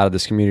outside of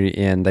this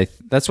community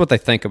that's what they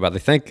think about. They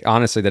think,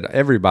 honestly, that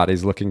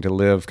everybody's looking to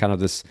live kind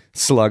of this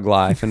slug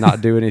life and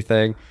not do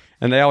anything.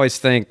 And they always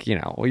think,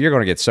 well, you're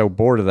going to get so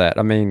bored of that.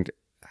 I mean,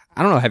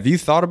 I don't know. Have you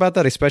thought about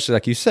that? Especially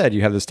like you said,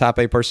 you have this type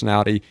A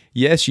personality.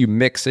 Yes, you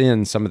mix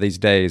in some of these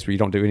days where you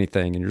don't do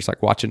anything and you're just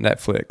like watching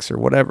Netflix or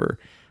whatever.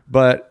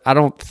 But I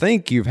don't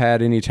think you've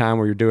had any time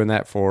where you're doing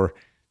that for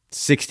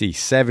 60,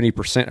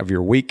 70% of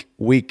your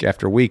week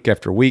after week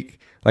after week.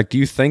 Like, do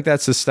you think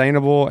that's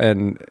sustainable,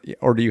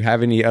 or do you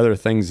have any other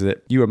things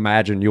that you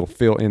imagine you'll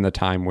fill in the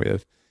time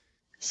with?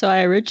 So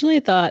I originally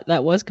thought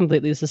that was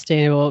completely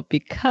sustainable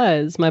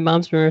because my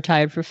mom's been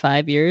retired for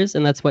 5 years,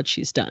 and that's what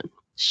she's done.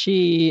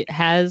 She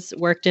has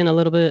worked in a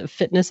little bit of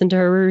fitness into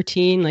her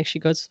routine. Like she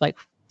goes like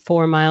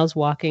 4 miles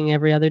walking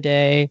every other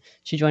day.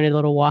 She joined a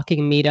little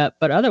walking meetup,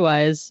 but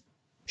otherwise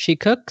she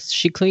cooks,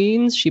 she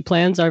cleans, she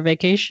plans our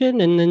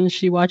vacation, and then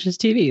she watches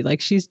TV. Like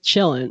she's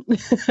chilling.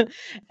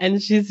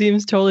 And she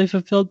seems totally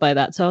fulfilled by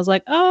that. So I was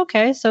like, oh,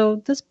 okay,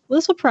 so this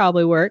will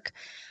probably work.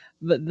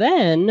 But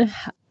then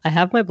I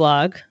have my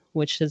blog,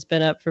 which has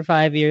been up for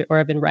 5 years, or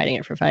I've been writing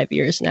it for 5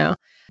 years now.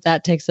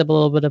 That takes up a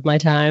little bit of my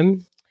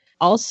time.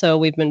 Also,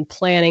 we've been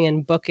planning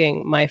and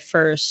booking my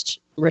first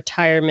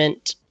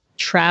retirement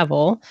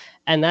travel,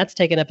 and that's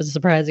taken up a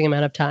surprising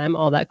amount of time,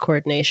 all that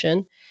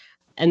coordination.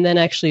 And then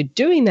actually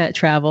doing that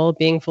travel,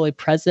 being fully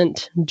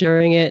present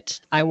during it.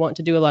 I want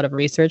to do a lot of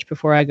research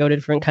before I go to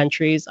different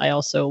countries. I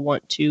also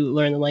want to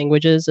learn the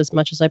languages as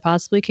much as I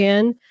possibly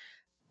can.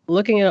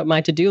 Looking at my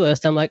to-do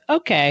list, I'm like,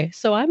 okay,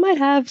 so I might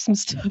have some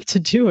stuff to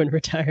do in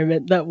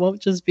retirement that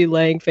won't just be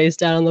laying face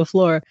down on the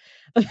floor.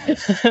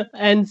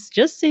 And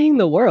just seeing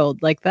the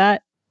world like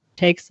that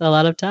takes a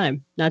lot of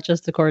time, not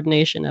just the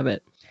coordination of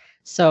it.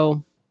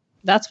 So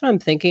that's what I'm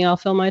thinking I'll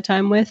fill my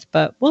time with,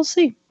 but we'll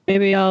see.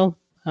 Maybe I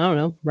don't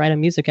know, write a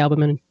music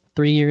album in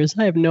 3 years.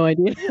 I have no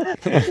idea.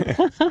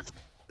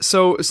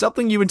 So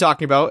something you've been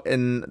talking about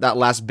in that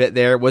last bit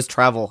there was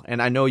travel.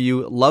 And I know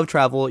you love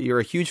travel. You're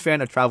a huge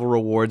fan of travel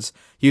rewards.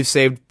 You've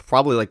saved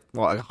probably like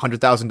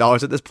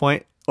 $100,000 at this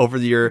point. over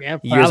your Yeah,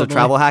 years of probably.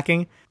 travel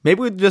hacking.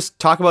 Maybe we just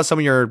talk about some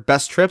of your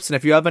best trips. And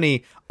if you have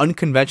any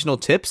unconventional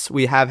tips,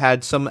 we have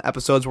had some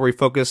episodes where we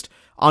focused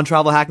on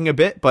travel hacking a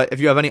bit. But if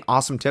you have any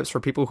awesome tips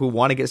for people who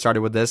want to get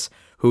started with this,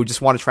 who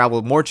just want to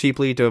travel more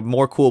cheaply to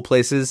more cool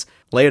places,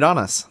 lay it on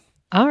us.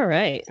 All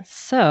right.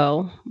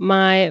 So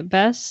my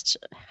best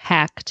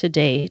hack to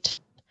date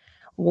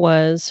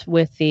was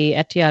with the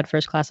Etihad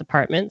First Class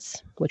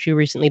Apartments, which we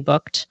recently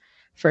booked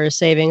for a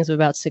savings of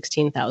about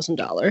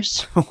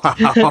 $16,000.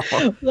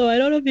 Wow. Though I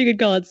don't know if you could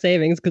call it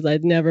savings because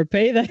I'd never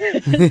pay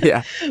that.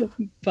 Yeah.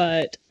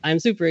 But I'm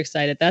super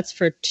excited. That's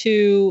for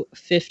two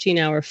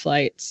 15-hour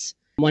flights,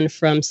 one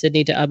from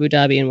Sydney to Abu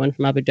Dhabi and one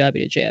from Abu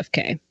Dhabi to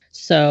JFK.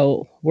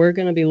 So we're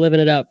going to be living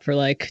it up for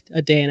like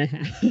a day and a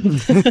half.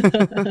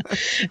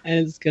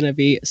 And it's going to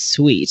be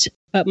sweet.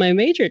 But my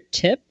major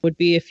tip would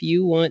be, if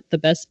you want the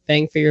best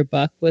bang for your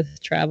buck with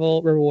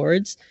travel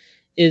rewards,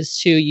 is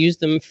to use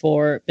them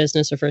for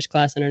business or first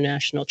class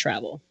international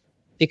travel,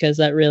 because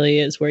that really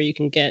is where you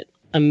can get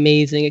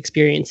amazing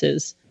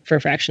experiences for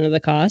a fraction of the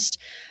cost.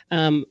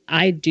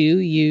 I do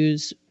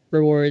use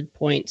reward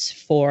points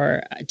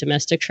for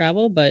domestic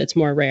travel, but it's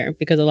more rare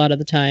because a lot of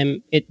the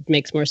time it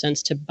makes more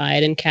sense to buy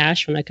it in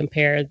cash when I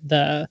compare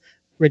the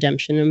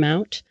redemption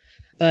amount.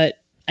 But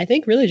I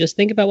think really just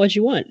think about what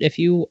you want. If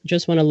you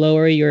just want to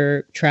lower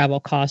your travel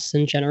costs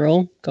in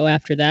general, go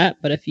after that.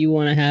 But if you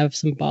want to have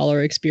some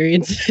baller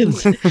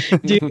experiences,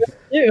 do what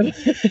you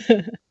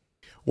do.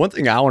 One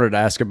thing I wanted to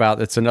ask about,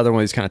 that's another one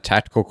of these kind of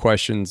tactical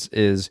questions,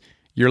 is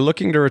you're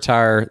looking to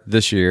retire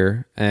this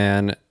year,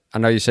 and I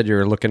know you said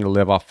you're looking to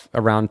live off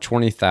around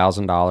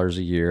 $20,000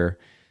 a year.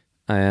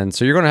 And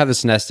so you're going to have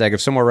this nest egg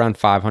of somewhere around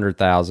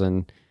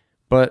 $500,000.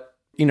 But,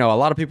 you know, a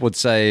lot of people would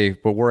say,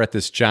 well, we're at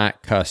this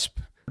giant cusp.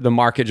 The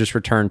market just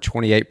returned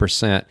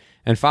 28%,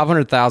 and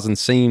 500,000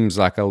 seems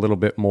like a little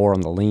bit more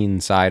on the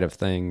lean side of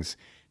things.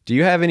 Do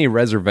you have any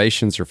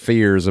reservations or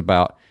fears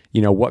about,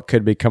 you know, what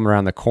could be coming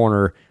around the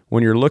corner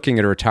when you're looking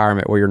at a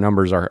retirement where your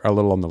numbers are a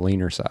little on the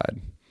leaner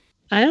side?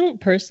 I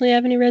don't personally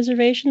have any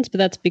reservations, but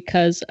that's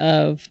because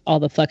of all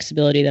the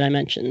flexibility that I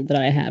mentioned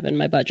that I have in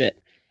my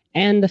budget,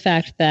 and the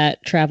fact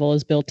that travel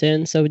is built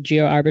in. So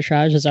geo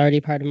arbitrage is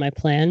already part of my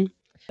plan.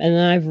 And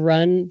then I've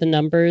run the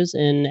numbers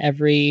in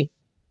every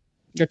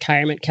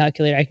retirement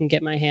calculator I can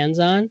get my hands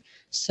on.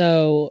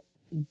 So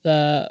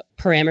the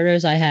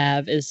parameters I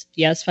have is,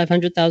 yes,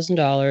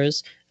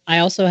 $500,000. I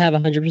also have a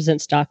 100%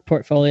 stock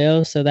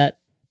portfolio, so that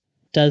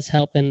does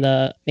help in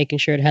the making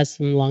sure it has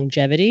some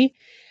longevity.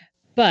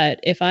 But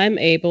if I'm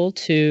able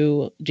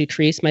to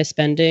decrease my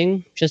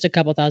spending just a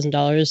couple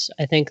 $1,000s,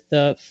 I think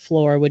the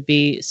floor would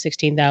be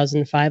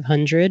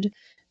 $16,500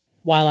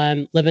 while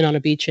I'm living on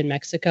a beach in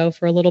Mexico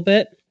for a little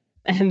bit.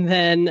 And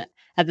then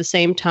at the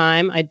same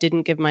time, I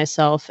didn't give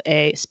myself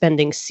a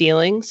spending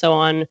ceiling. So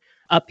on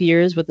up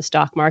years with the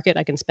stock market,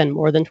 I can spend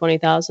more than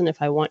 $20,000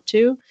 if I want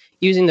to.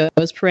 Using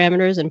those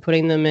parameters and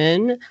putting them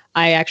in,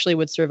 I actually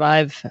would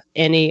survive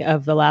any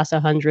of the last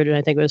 100, and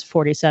I think it was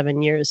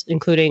 47 years,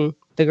 including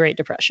the Great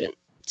Depression.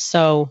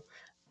 So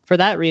for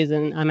that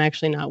reason, I'm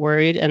actually not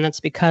worried, and that's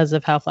because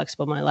of how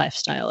flexible my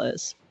lifestyle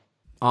is.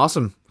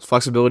 Awesome.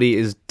 Flexibility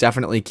is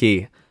definitely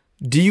key.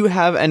 Do you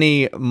have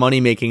any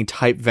money-making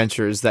type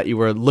ventures that you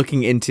were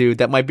looking into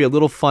that might be a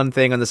little fun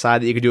thing on the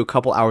side that you could do a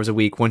couple hours a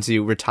week once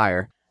you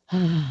retire?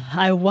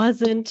 I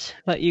wasn't,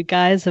 but you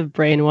guys have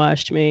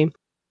brainwashed me.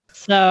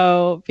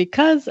 So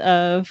because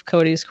of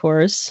Cody's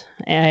course,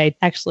 I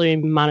actually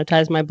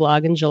monetized my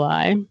blog in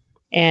July,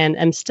 and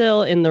I'm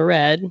still in the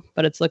red,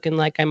 but it's looking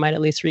like I might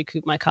at least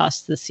recoup my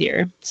costs this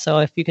year. So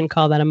if you can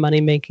call that a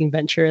money-making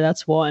venture,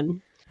 that's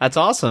one. That's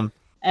awesome.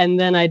 And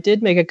then I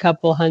did make a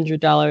couple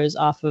 $100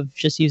 off of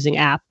just using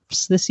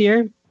apps this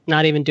year,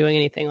 not even doing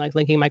anything like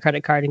linking my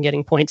credit card and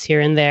getting points here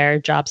and there,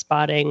 job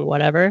spotting,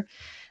 whatever.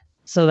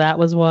 So that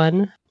was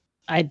one.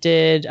 I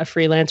did a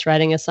freelance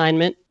writing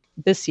assignment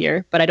this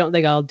year, but I don't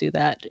think I'll do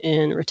that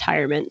in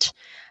retirement.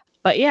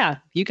 But yeah,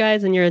 you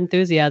guys and your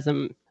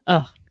enthusiasm.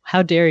 Oh,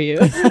 how dare you?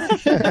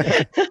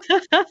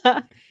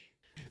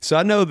 So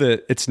I know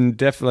that it's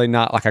definitely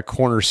not like a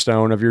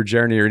cornerstone of your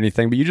journey or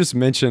anything, but you just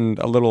mentioned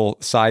a little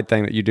side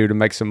thing that you do to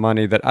make some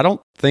money that I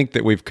don't think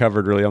that we've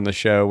covered really on the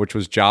show, which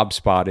was job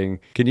spotting.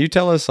 Can you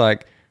tell us,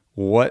 like,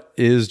 what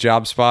is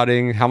job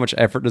spotting? How much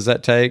effort does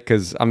that take?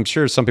 Because I'm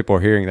sure some people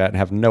are hearing that and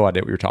have no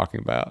idea what you're talking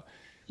about.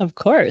 Of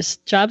course.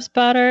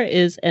 JobSpotter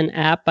is an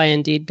app by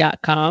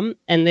Indeed.com,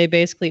 and they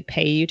basically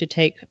pay you to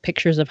take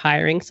pictures of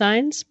hiring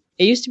signs.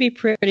 It used to be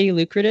pretty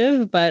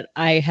lucrative, but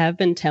I have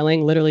been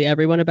telling literally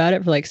everyone about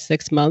it for like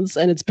 6 months,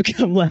 and it's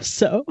become less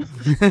so.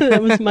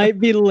 That might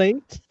be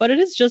linked, but it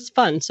is just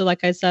fun. So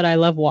like I said, I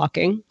love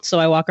walking. So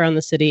I walk around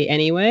the city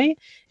anyway.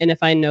 And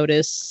if I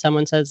notice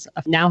someone says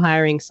a now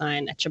hiring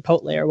sign at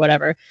Chipotle or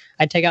whatever,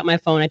 I take out my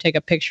phone, I take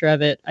a picture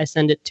of it, I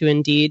send it to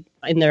Indeed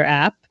in their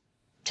app.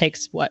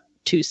 Takes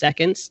 2 2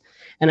 seconds.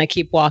 And I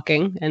keep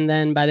walking. And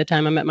then by the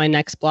time I'm at my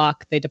next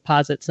block, they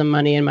deposit some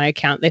money in my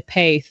account. They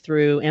pay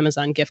through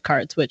Amazon gift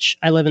cards, which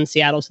I live in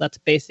Seattle, so that's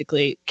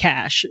basically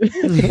cash.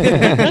 You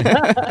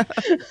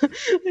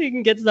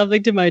can get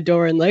something to my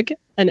door in like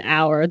an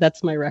hour.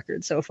 That's my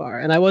record so far.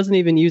 And I wasn't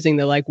even using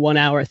the like 1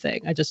 hour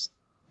thing. I just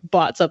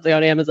bought something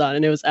on Amazon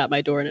and it was at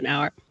my door in an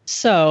hour.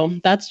 So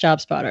that's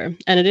JobSpotter.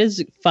 And it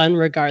is fun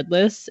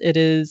regardless. It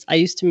is, I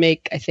used to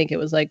make, I think it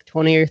was like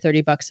 20 or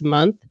 30 bucks a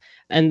month.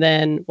 And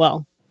then,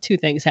 well, two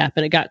things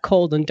happened. It got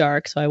cold and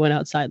dark, so I went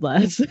outside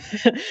less.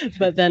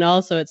 But then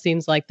also it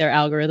seems like their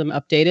algorithm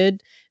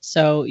updated,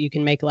 so you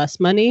can make less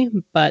money.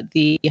 But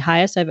the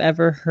highest I've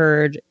ever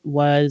heard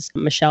was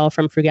Michelle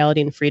from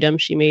Frugality and Freedom.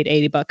 She made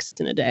 80 bucks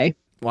in a day.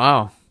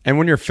 Wow. And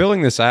when you're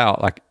filling this out,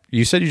 like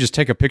you said, you just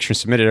take a picture and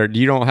submit it, or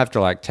you don't have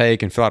to like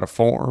take and fill out a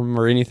form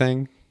or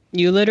anything?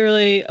 You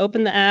literally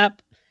open the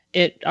app.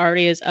 It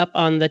already is up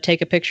on the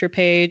take a picture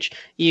page.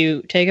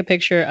 You take a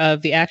picture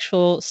of the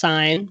actual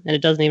sign, and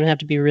it doesn't even have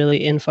to be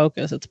really in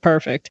focus. It's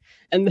perfect.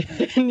 And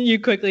then you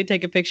quickly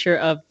take a picture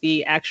of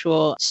the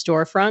actual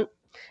storefront,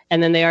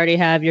 and then they already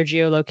have your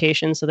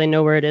geolocation, so they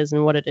know where it is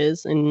and what it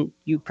is, and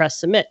you press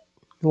submit,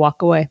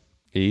 walk away.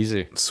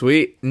 Easy.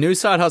 Sweet. New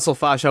Side Hustle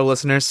 5 Show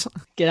listeners.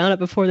 Get on it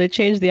before they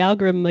change the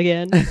algorithm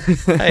again.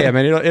 Hey, I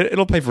mean,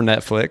 it'll pay for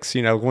Netflix,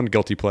 you know, one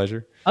guilty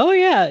pleasure. Oh,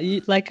 yeah.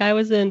 Like I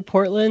was in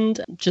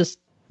Portland just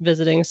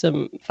visiting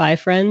some Fi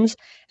friends,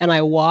 and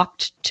I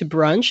walked to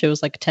brunch. It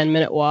was like a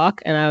 10-minute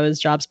walk, and I was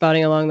job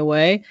spotting along the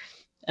way.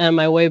 And on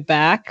my way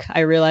back,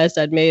 I realized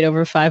I'd made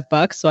over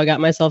 $5, so I got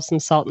myself some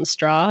salt and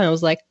straw, and I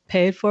was like,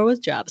 paid for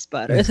with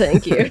JobSpotter.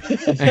 Thank you.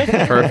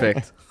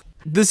 Perfect.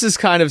 This is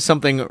kind of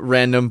something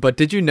random, but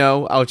did you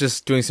know, I was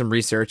just doing some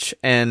research,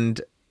 and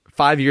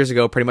 5 years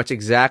ago, pretty much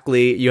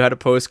exactly, you had a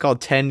post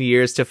called 10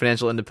 Years to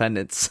Financial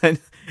Independence. And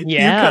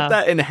Yeah. you cut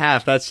that in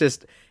half. That's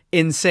just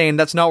insane.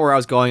 That's not where I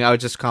was going. I was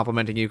just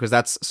complimenting you because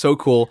that's so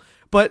cool.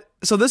 But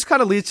so this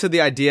kind of leads to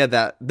the idea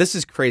that this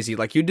is crazy.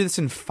 Like, you did this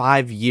in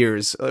 5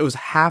 years. It was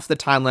half the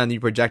timeline that you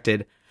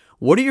projected.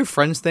 What do your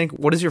friends think?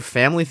 What does your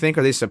family think?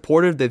 Are they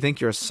supportive? Do they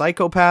think you're a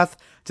psychopath?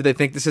 Do they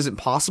think this isn't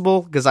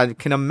possible? Because I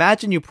can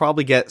imagine you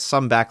probably get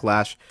some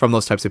backlash from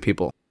those types of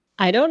people.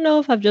 I don't know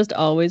if I've just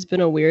always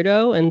been a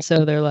weirdo, and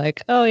so they're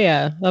like, oh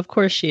yeah, of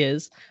course she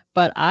is.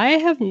 But I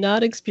have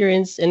not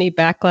experienced any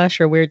backlash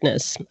or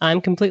weirdness.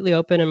 I'm completely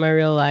open in my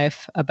real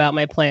life about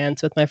my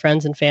plans with my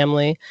friends and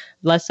family,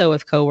 less so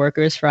with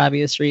coworkers for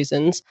obvious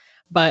reasons.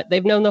 But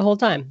they've known the whole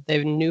time.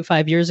 They knew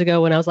 5 years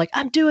ago when I was like,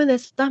 I'm doing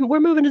this.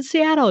 We're moving to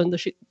Seattle. And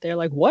they're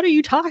like, what are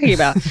you talking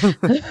about?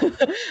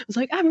 I was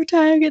like, I'm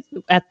retiring.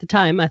 At the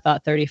time, I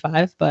thought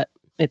 35, but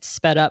it's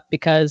sped up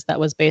because that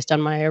was based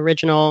on my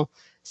original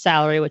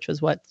salary, which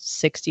was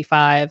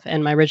 65,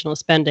 and my original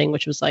spending,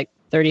 which was like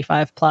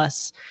 35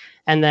 plus.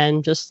 And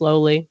then just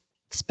slowly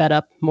sped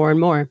up more and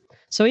more.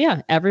 So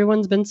yeah,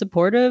 everyone's been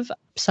supportive.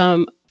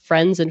 Some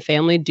friends and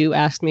family do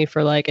ask me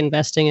for like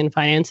investing and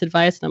finance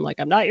advice. And I'm like,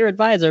 I'm not your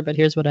advisor, but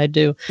here's what I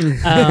do.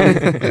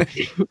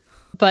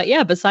 But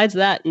yeah, besides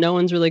that, no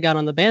one's really got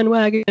on the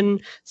bandwagon.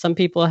 Some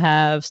people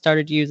have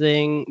started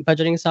using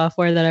budgeting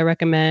software that I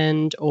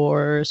recommend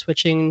or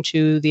switching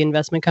to the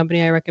investment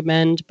company I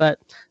recommend. But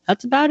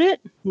that's about it.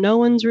 No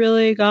one's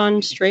really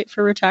gone straight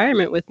for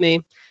retirement with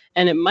me.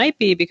 And it might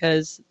be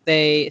because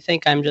they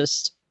think I'm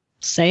just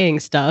saying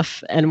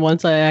stuff. And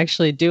once I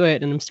actually do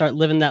it and start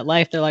living that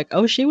life, they're like,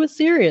 oh, she was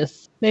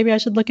serious. Maybe I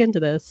should look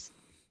into this.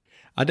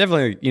 I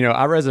definitely,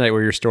 I resonate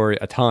with your story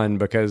a ton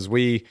because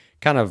we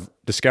kind of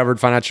discovered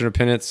financial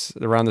independence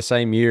around the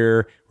same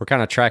year. We're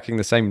kind of tracking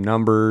the same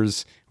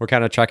numbers. We're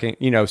kind of tracking,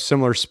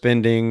 similar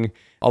spending,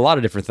 a lot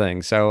of different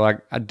things. So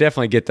I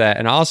definitely get that.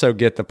 And I also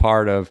get the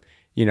part of,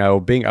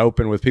 being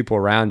open with people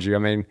around you. I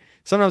mean,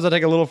 sometimes I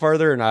take a little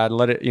further and I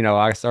let it,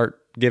 I start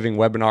giving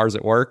webinars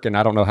at work and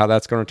I don't know how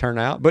that's going to turn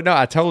out. But no,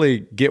 I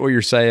totally get what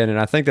you're saying. And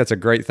I think that's a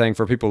great thing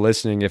for people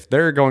listening. If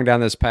they're going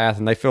down this path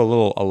and they feel a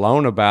little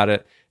alone about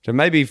it, to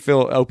maybe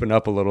open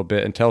up a little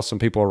bit and tell some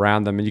people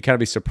around them. And you kind of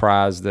be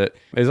surprised that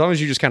as long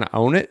as you just kind of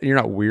own it, and you're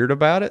not weird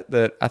about it,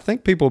 that I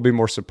think people will be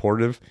more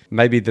supportive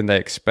maybe than they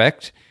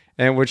expect.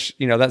 And which,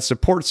 that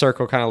support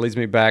circle kind of leads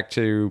me back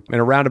to, in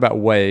a roundabout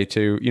way,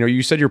 to,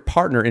 you said your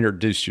partner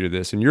introduced you to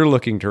this and you're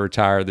looking to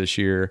retire this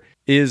year.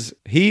 Is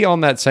he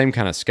on that same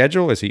kind of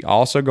schedule? Is he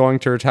also going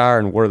to retire?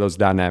 And what are those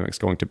dynamics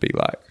going to be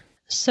like?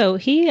 So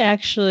he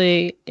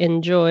actually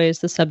enjoys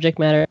the subject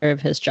matter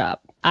of his job.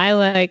 I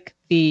like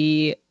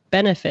the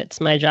benefits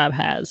my job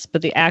has,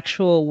 but the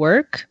actual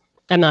work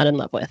I'm not in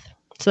love with.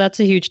 So that's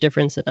a huge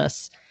difference in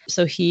us.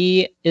 So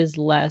he is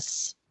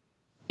less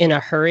in a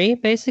hurry,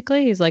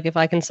 basically. He's like, if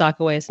I can sock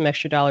away some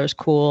extra dollars,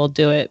 cool,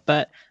 do it.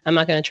 But I'm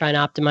not going to try and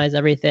optimize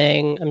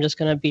everything. I'm just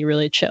going to be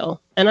really chill.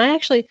 And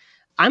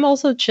I'm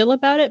also chill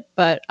about it,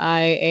 but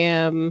I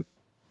am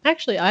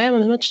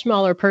a much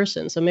smaller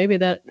person. So maybe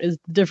that is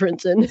the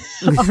difference in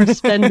our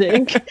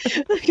spending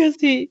because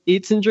he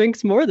eats and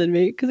drinks more than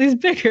me because he's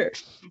bigger.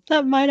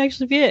 That might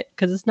actually be it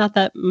because it's not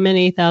that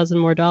many thousand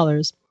more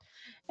dollars.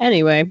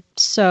 Anyway,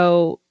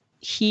 so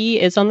He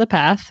is on the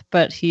path,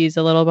 but he's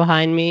a little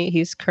behind me.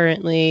 He's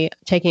currently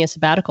taking a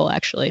sabbatical,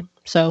 actually.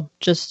 So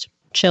just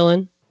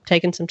chilling,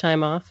 taking some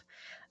time off,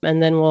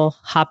 and then we'll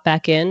hop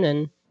back in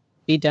and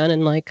be done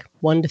in like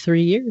 1 to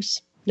 3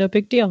 years. No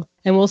big deal.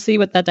 And we'll see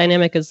what that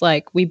dynamic is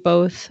like. We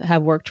both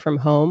have worked from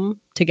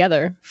home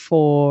together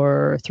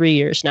for 3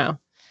 years now.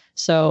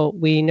 So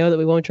we know that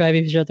we won't drive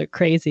each other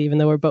crazy, even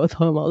though we're both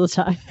home all the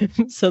time.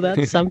 So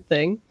that's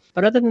something.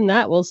 But other than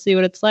that, we'll see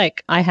what it's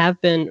like. I have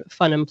been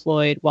fun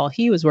employed while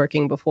he was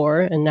working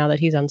before. And now that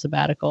he's on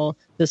sabbatical,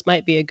 this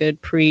might be a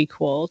good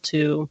prequel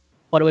to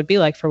what it would be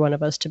like for one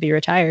of us to be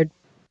retired.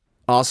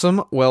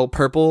 Awesome. Well,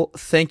 Purple,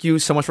 thank you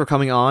so much for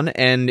coming on.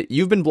 And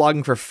you've been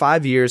blogging for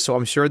 5 years, so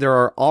I'm sure there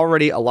are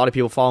already a lot of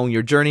people following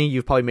your journey.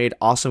 You've probably made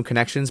awesome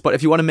connections. But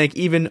if you want to make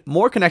even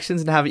more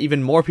connections and have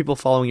even more people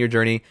following your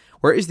journey,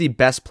 where is the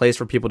best place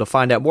for people to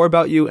find out more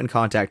about you and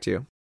contact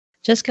you?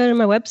 Just go to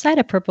my website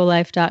at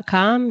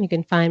purplelife.com. You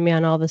can find me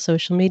on all the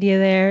social media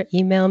there.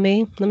 Email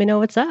me. Let me know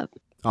what's up.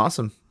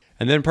 Awesome.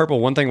 And then,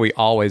 Purple, one thing we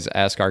always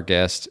ask our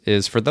guests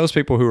is for those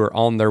people who are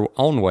on their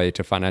own way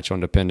to financial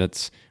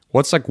independence,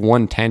 what's like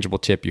one tangible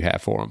tip you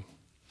have for them?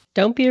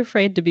 Don't be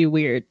afraid to be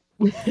weird.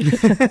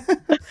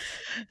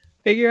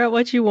 Figure out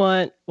what you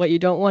want, what you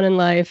don't want in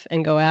life,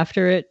 and go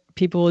after it.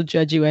 People will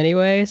judge you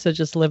anyway, so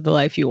just live the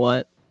life you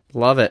want.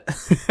 Love it.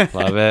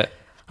 Love it.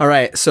 All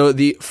right, so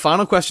the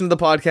final question of the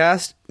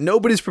podcast.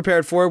 Nobody's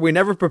prepared for it. We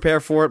never prepare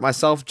for it.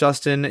 Myself,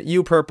 Justin,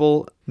 you,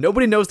 Purple.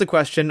 Nobody knows the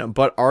question,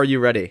 but are you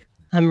ready?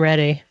 I'm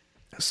ready.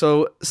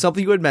 So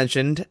something you had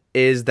mentioned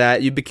is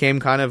that you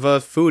became kind of a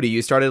foodie.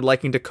 You started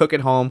liking to cook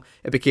at home.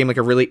 It became like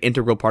a really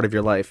integral part of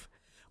your life.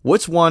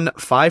 What's one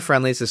 5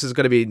 friendlies, this is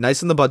going to be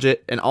nice in the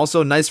budget and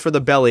also nice for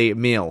the belly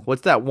meal?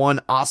 What's that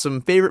one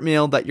awesome favorite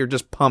meal that you're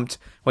just pumped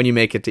when you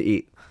make it to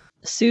eat?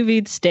 Sous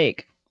vide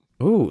steak.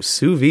 Ooh,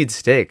 sous vide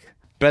steak.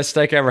 Best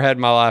steak I ever had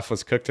in my life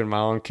was cooked in my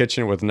own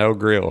kitchen with no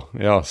grill.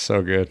 Yeah,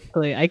 so good.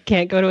 I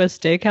can't go to a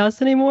steakhouse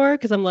anymore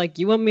because I'm like,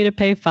 you want me to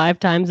pay 5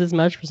 times as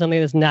much for something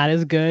that's not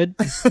as good?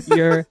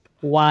 You're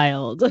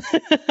wild.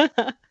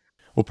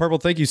 Well, Purple,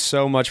 thank you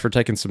so much for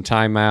taking some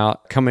time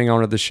out, coming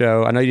onto the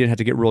show. I know you didn't have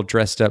to get real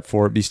dressed up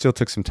for it, but you still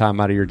took some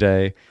time out of your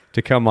day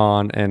to come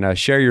on and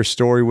share your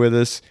story with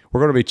us.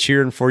 We're going to be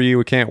cheering for you.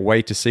 We can't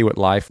wait to see what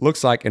life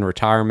looks like in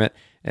retirement.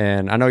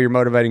 And I know you're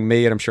motivating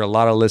me, and I'm sure a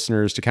lot of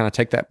listeners to kind of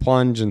take that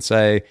plunge and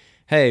say,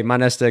 hey, my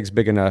nest egg's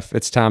big enough.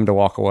 It's time to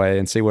walk away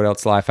and see what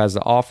else life has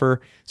to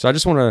offer. So I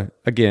just want to,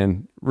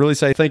 again, really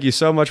say thank you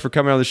so much for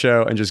coming on the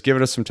show and just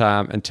giving us some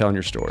time and telling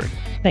your story.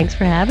 Thanks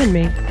for having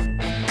me.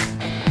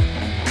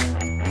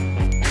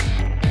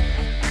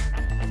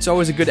 It's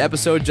always a good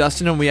episode,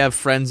 Justin, when we have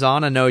friends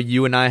on. I know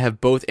you and I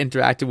have both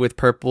interacted with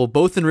Purple,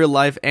 both in real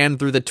life and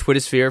through the Twitter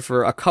sphere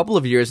for a couple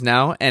of years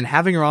now, and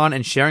having her on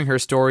and sharing her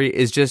story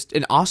is just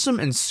an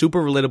awesome and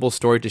super relatable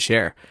story to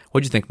share.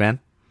 What'd you think, man?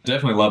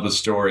 Definitely love the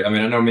story. I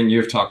mean, I know me and you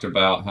have talked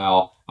about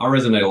how I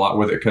resonate a lot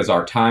with it because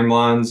our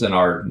timelines and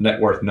our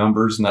net worth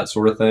numbers and that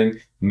sort of thing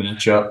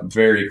match up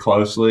very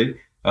closely.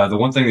 The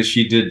one thing that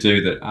she did do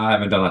that I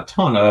haven't done a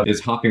ton of is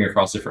hopping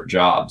across different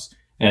jobs.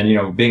 And, you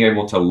know, being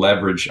able to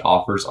leverage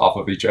offers off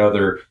of each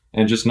other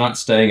and just not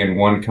staying in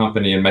one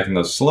company and making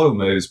those slow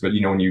moves. But,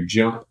 you know, when you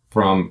jump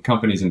from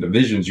companies and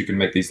divisions, you can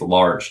make these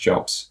large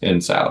jumps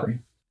in salary.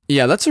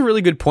 Yeah, that's a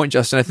really good point,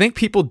 Justin. I think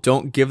people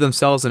don't give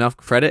themselves enough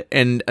credit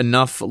and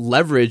enough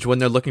leverage when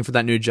they're looking for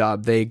that new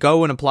job. They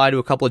go and apply to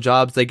a couple of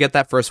jobs. They get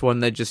that first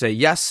one. They just say,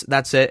 yes,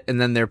 that's it. And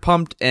then they're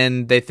pumped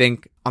and they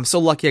think, I'm so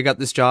lucky I got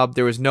this job.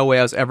 There was no way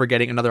I was ever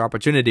getting another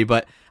opportunity.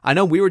 But I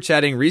know we were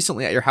chatting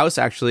recently at your house,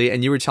 actually,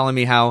 and you were telling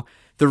me how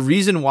the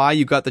reason why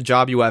you got the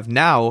job you have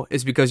now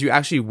is because you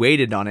actually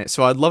waited on it.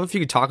 So I'd love if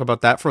you could talk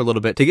about that for a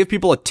little bit to give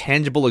people a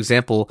tangible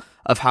example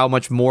of how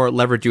much more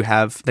leverage you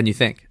have than you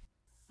think.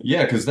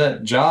 Yeah, because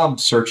that job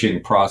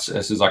searching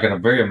process is like a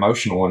very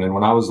emotional one. And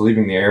when I was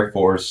leaving the Air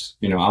Force,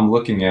 you know, I'm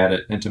looking at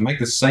it, and to make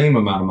the same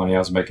amount of money I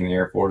was making in the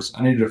Air Force,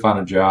 I needed to find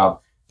a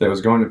job that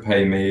was going to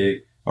pay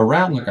me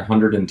around like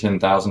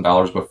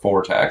 $110,000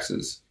 before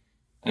taxes.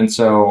 And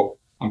so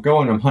I'm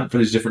hunting for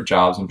these different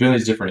jobs. I'm doing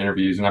these different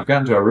interviews, and I've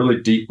gotten to a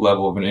really deep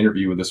level of an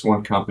interview with this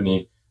one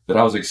company that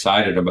I was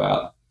excited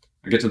about.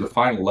 I get to the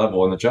final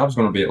level, and the job's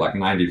going to be at like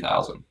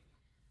 $90,000.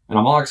 And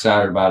I'm all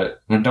excited about it,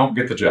 and I don't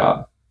get the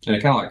job. And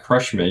it kind of like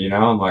crushed me, you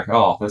know? I'm like,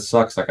 oh, this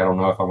sucks. Like, I don't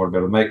know if I'm going to be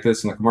able to make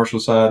this in the commercial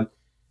side.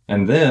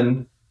 And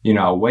then, you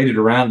know, I waited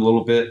around a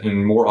little bit,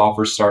 and more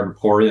offers started to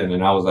pour in,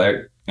 and I was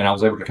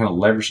able to kind of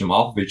leverage them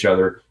off of each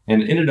other,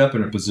 and ended up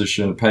in a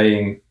position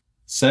paying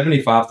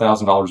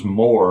 $75,000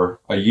 more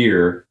a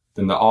year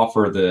than the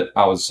offer that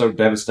I was so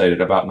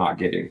devastated about not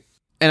getting.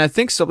 And I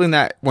think something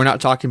that we're not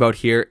talking about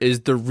here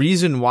is the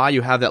reason why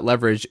you have that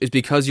leverage is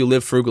because you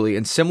live frugally.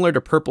 And similar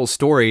to Purple's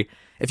story,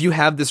 if you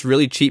have this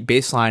really cheap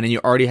baseline and you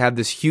already have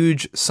this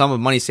huge sum of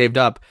money saved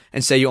up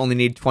and say you only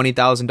need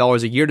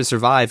 $20,000 a year to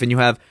survive and you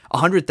have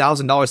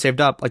 $100,000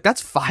 saved up, like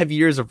that's 5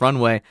 years of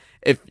runway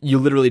if you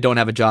literally don't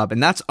have a job,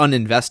 and that's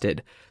uninvested.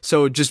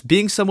 So just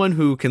being someone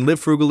who can live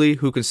frugally,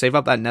 who can save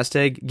up that nest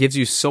egg, gives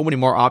you so many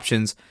more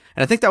options.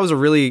 And I think that was a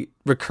really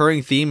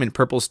recurring theme in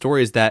Purple's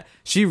story, is that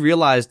she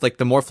realized like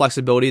the more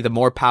flexibility, the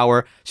more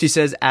power. She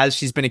says as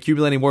she's been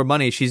accumulating more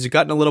money, she's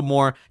gotten a little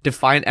more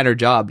defiant at her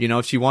job. You know,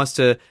 if she wants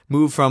to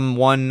move from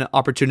one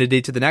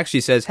opportunity to the next,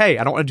 she says, hey,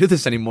 I don't want to do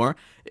this anymore.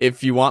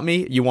 If you want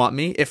me, you want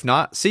me. If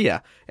not, see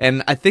ya.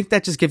 And I think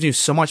that just gives you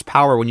so much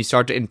power when you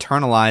start to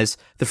internalize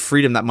the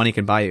freedom that money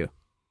can buy you.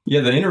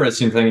 Yeah, the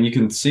interesting thing, and you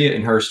can see it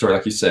in her story,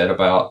 like you said,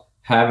 about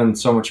having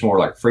so much more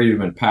like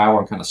freedom and power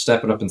and kind of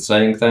stepping up and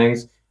saying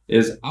things,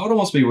 is I would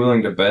almost be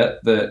willing to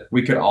bet that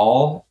we could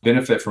all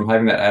benefit from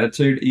having that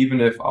attitude, even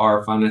if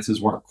our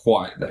finances weren't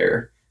quite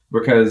there.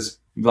 Because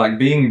like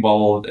being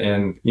bold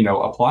and, you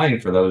know, applying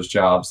for those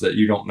jobs that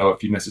you don't know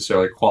if you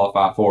necessarily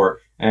qualify for.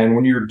 And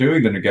when you're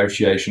doing the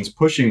negotiations,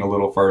 pushing a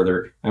little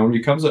further. And when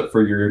you comes up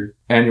for your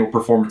annual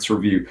performance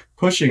review,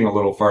 pushing a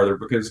little further,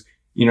 because,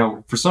 you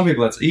know, for some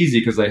people that's easy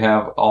because they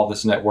have all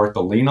this net worth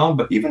to lean on.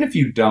 But even if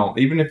you don't,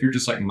 even if you're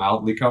just like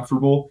mildly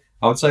comfortable,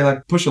 I would say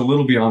like push a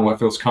little beyond what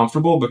feels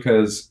comfortable,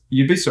 because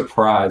you'd be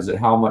surprised at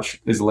how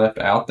much is left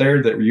out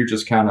there that you're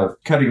just kind of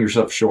cutting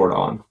yourself short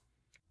on.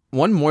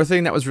 One more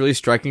thing that was really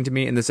striking to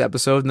me in this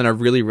episode and that I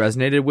really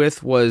resonated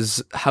with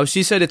was how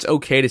she said it's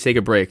okay to take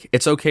a break.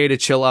 It's okay to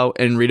chill out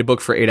and read a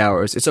book for 8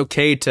 hours. It's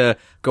okay to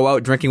go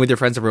out drinking with your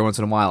friends every once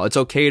in a while. It's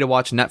okay to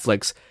watch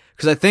Netflix.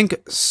 Because I think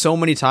so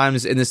many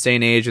times in this day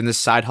and age, in this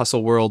side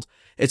hustle world,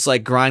 it's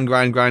like grind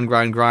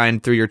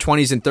through your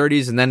 20s and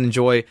 30s and then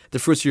enjoy the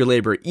fruits of your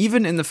labor.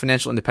 Even in the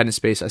financial independence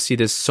space, I see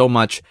this so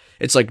much.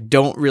 It's like,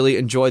 don't really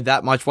enjoy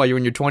that much while you're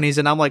in your 20s.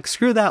 And I'm like,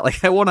 screw that.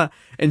 Like, I want to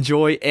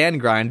enjoy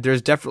and grind.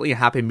 There's definitely a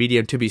happy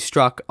medium to be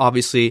struck.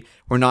 Obviously,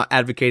 we're not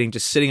advocating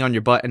just sitting on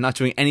your butt and not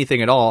doing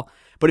anything at all.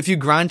 But if you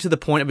grind to the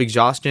point of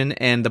exhaustion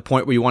and the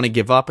point where you want to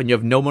give up and you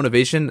have no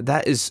motivation,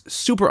 that is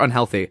super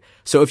unhealthy.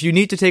 So if you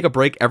need to take a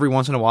break every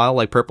once in a while,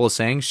 like Purple is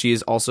saying, she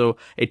is also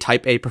a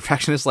type A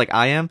perfectionist like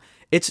I am,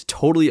 it's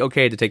totally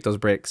okay to take those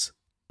breaks.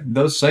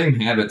 Those same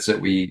habits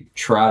that we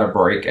try to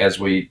break as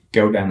we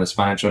go down this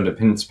financial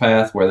independence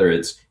path, whether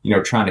it's, you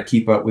know, trying to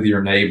keep up with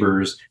your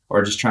neighbors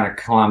or just trying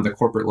to climb the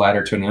corporate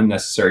ladder to an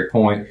unnecessary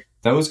point,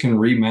 those can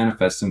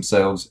re-manifest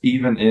themselves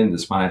even in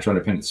this financial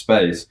independence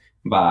space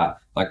by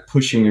like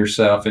pushing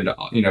yourself into,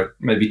 you know,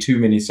 maybe too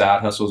many side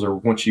hustles, or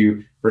once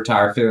you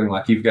retire feeling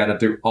like you've got to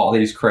do all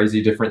these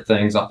crazy different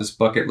things off this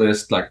bucket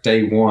list. Like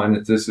day one,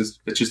 it's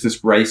just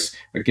this race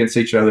against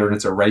each other, and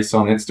it's a race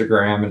on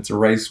Instagram, and it's a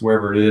race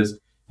wherever it is.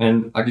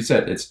 And like you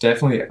said, it's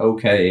definitely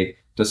okay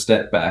to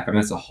step back. I mean,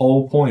 it's the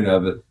whole point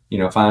of it, you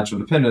know, financial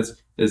independence,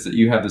 is that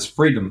you have this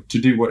freedom to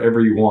do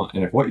whatever you want.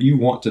 And if what you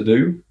want to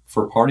do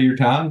for part of your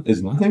time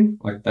is nothing,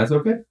 like that's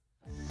okay.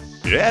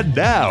 And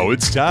now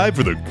it's time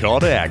for the call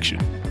to action.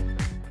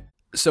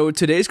 So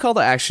today's call to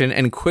action,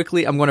 and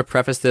quickly I'm going to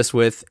preface this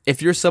with,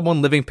 if you're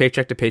someone living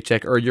paycheck to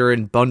paycheck or you're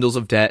in bundles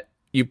of debt,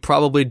 you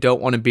probably don't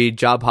want to be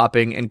job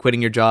hopping and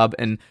quitting your job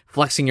and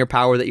flexing your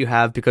power that you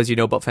have because you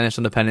know about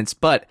financial independence.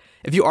 But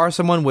if you are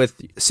someone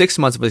with 6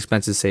 months of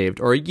expenses saved,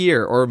 or a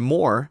year or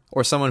more,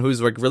 or someone who's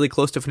like really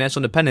close to financial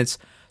independence,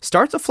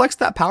 start to flex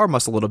that power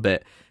muscle a little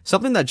bit.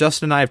 Something that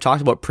Justin and I have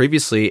talked about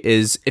previously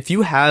is if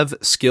you have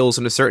skills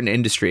in a certain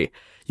industry,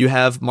 you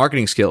have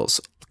marketing skills,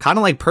 kind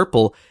of like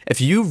Purple,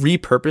 if you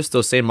repurpose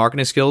those same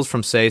marketing skills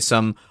from, say,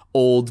 some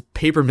old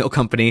paper mill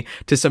company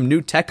to some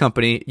new tech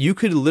company, you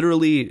could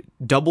literally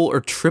double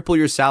or triple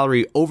your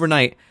salary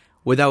overnight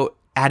without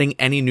adding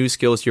any new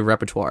skills to your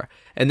repertoire.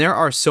 And there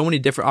are so many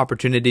different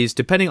opportunities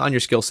depending on your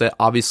skill set.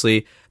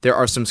 Obviously, there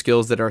are some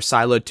skills that are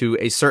siloed to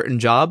a certain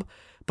job.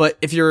 But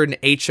if you're in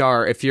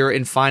HR, if you're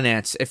in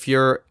finance, if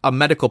you're a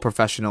medical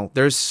professional,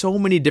 there's so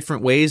many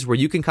different ways where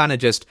you can kind of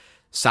just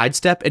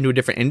sidestep into a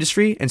different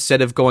industry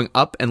instead of going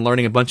up and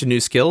learning a bunch of new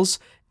skills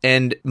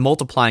and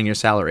multiplying your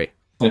salary.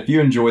 If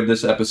you enjoyed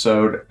this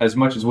episode as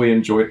much as we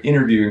enjoyed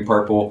interviewing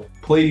Purple,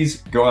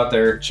 please go out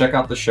there, check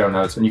out the show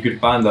notes, and you can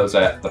find those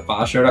at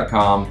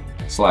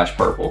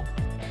thefishow.com/purple.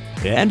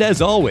 And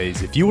as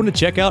always, if you want to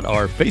check out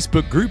our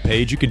Facebook group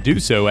page, you can do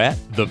so at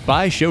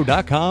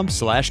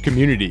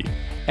thefishow.com/community.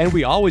 And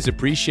we always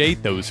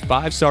appreciate those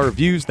 5-star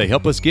reviews. They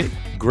help us get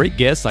great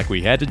guests like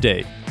we had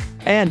today.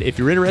 And if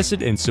you're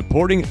interested in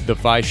supporting The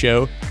Fi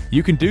Show,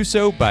 you can do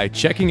so by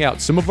checking out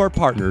some of our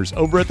partners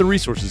over at the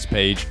resources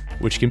page,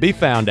 which can be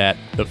found at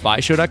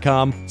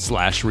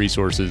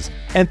thefishow.com/resources.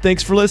 And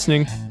thanks for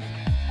listening.